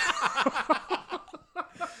 Hey!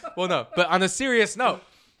 Well, no, but on a serious note,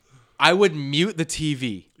 I would mute the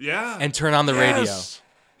TV. Yeah. And turn on the radio.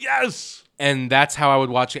 Yes. And that's how I would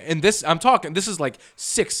watch it. And this is like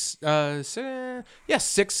 7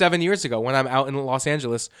 years ago when I'm out in Los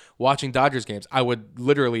Angeles watching Dodgers games. I would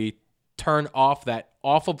literally turn off that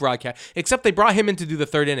awful broadcast, except they brought him in to do the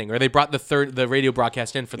third inning, or they brought the radio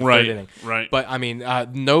broadcast in for the third inning. Right. But I mean,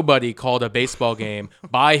 nobody called a baseball game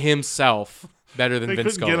by himself better than Vin Scully.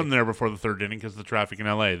 They couldn't get him there before the third inning because of the traffic in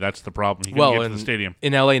L.A. That's the problem. He couldn't get to the stadium.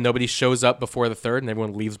 In L.A., nobody shows up before the third, and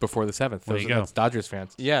everyone leaves before the seventh. That's Dodgers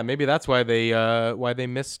fans. Yeah, maybe that's why they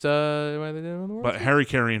missed why they didn't win the World But Series. Harry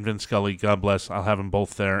Carey and Vin Scully, God bless, I'll have them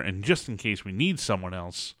both there. And just in case we need someone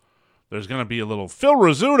else, there's going to be a little Phil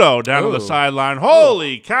Rizzuto down to the sideline.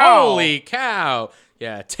 Holy cow! Holy cow!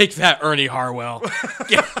 Yeah, take that, Ernie Harwell.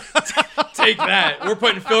 Take that. We're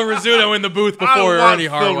putting Phil Rizzuto in the booth before Ernie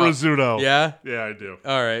Harwell. Phil Rizzuto. Yeah? Yeah, I do.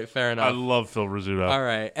 All right, fair enough. I love Phil Rizzuto. All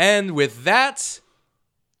right, and with that,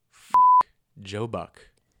 Joe Buck.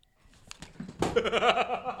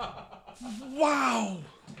 Wow!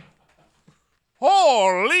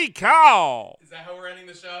 Holy cow! Is that how we're ending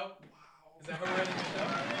the show? Is that how we're ending the show?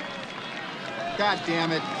 God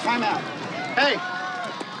damn it. Time out. Hey!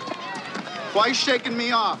 Why are you shaking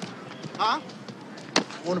me off? Huh?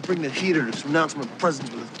 I want to bring the heater to announce my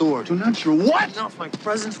presence with authority. To announce your what? Announce my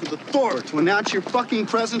presence with authority. To announce your fucking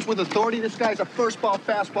presence with authority? This guy's a first ball,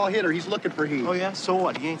 fastball hitter. He's looking for heat. Oh, yeah? So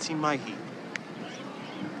what? He ain't seen my heat.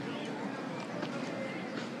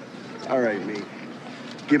 All right, me.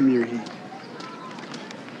 Give him your heat.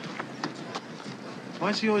 Why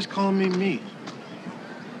is he always calling me me?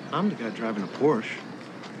 I'm the guy driving a Porsche.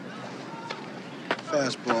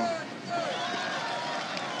 Fastball.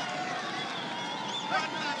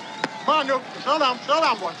 Come on, Duke. Slow down,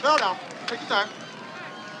 boy. Slow down. Take your time.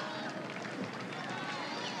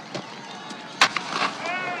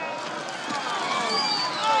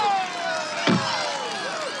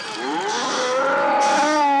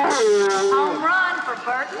 Home run for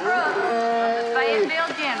Bert Cruz of the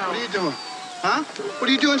Fayetteville Generals. What are you doing? Huh? What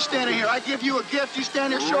are you doing standing here? I give you a gift. You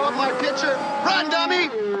stand here, show up my pitcher. Run, dummy!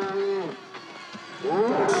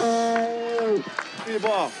 Give me the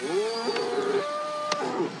ball.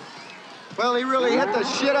 Well, he really hit the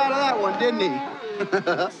shit out of that one, didn't he?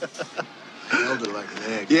 Held it like an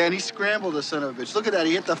egg. Yeah, and he scrambled the son of a bitch. Look at that.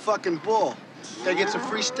 He hit the fucking bull. Guy gets a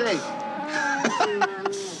free steak.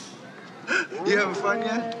 You having fun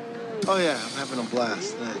yet? Oh, yeah, I'm having a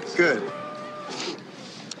blast. Thanks. Good.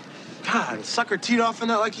 God, the sucker teed off in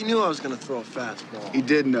that like he knew I was going to throw a fastball. He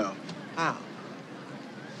did know. How?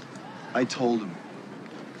 I told him.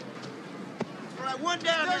 All right, one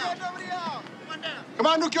down now. Nobody out. One down. Come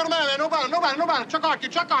on, Duke, you're the man. Nobody. Chuck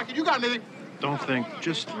on, kid. You got anything? Don't think,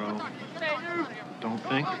 just throw. Don't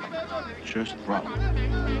think, just throw.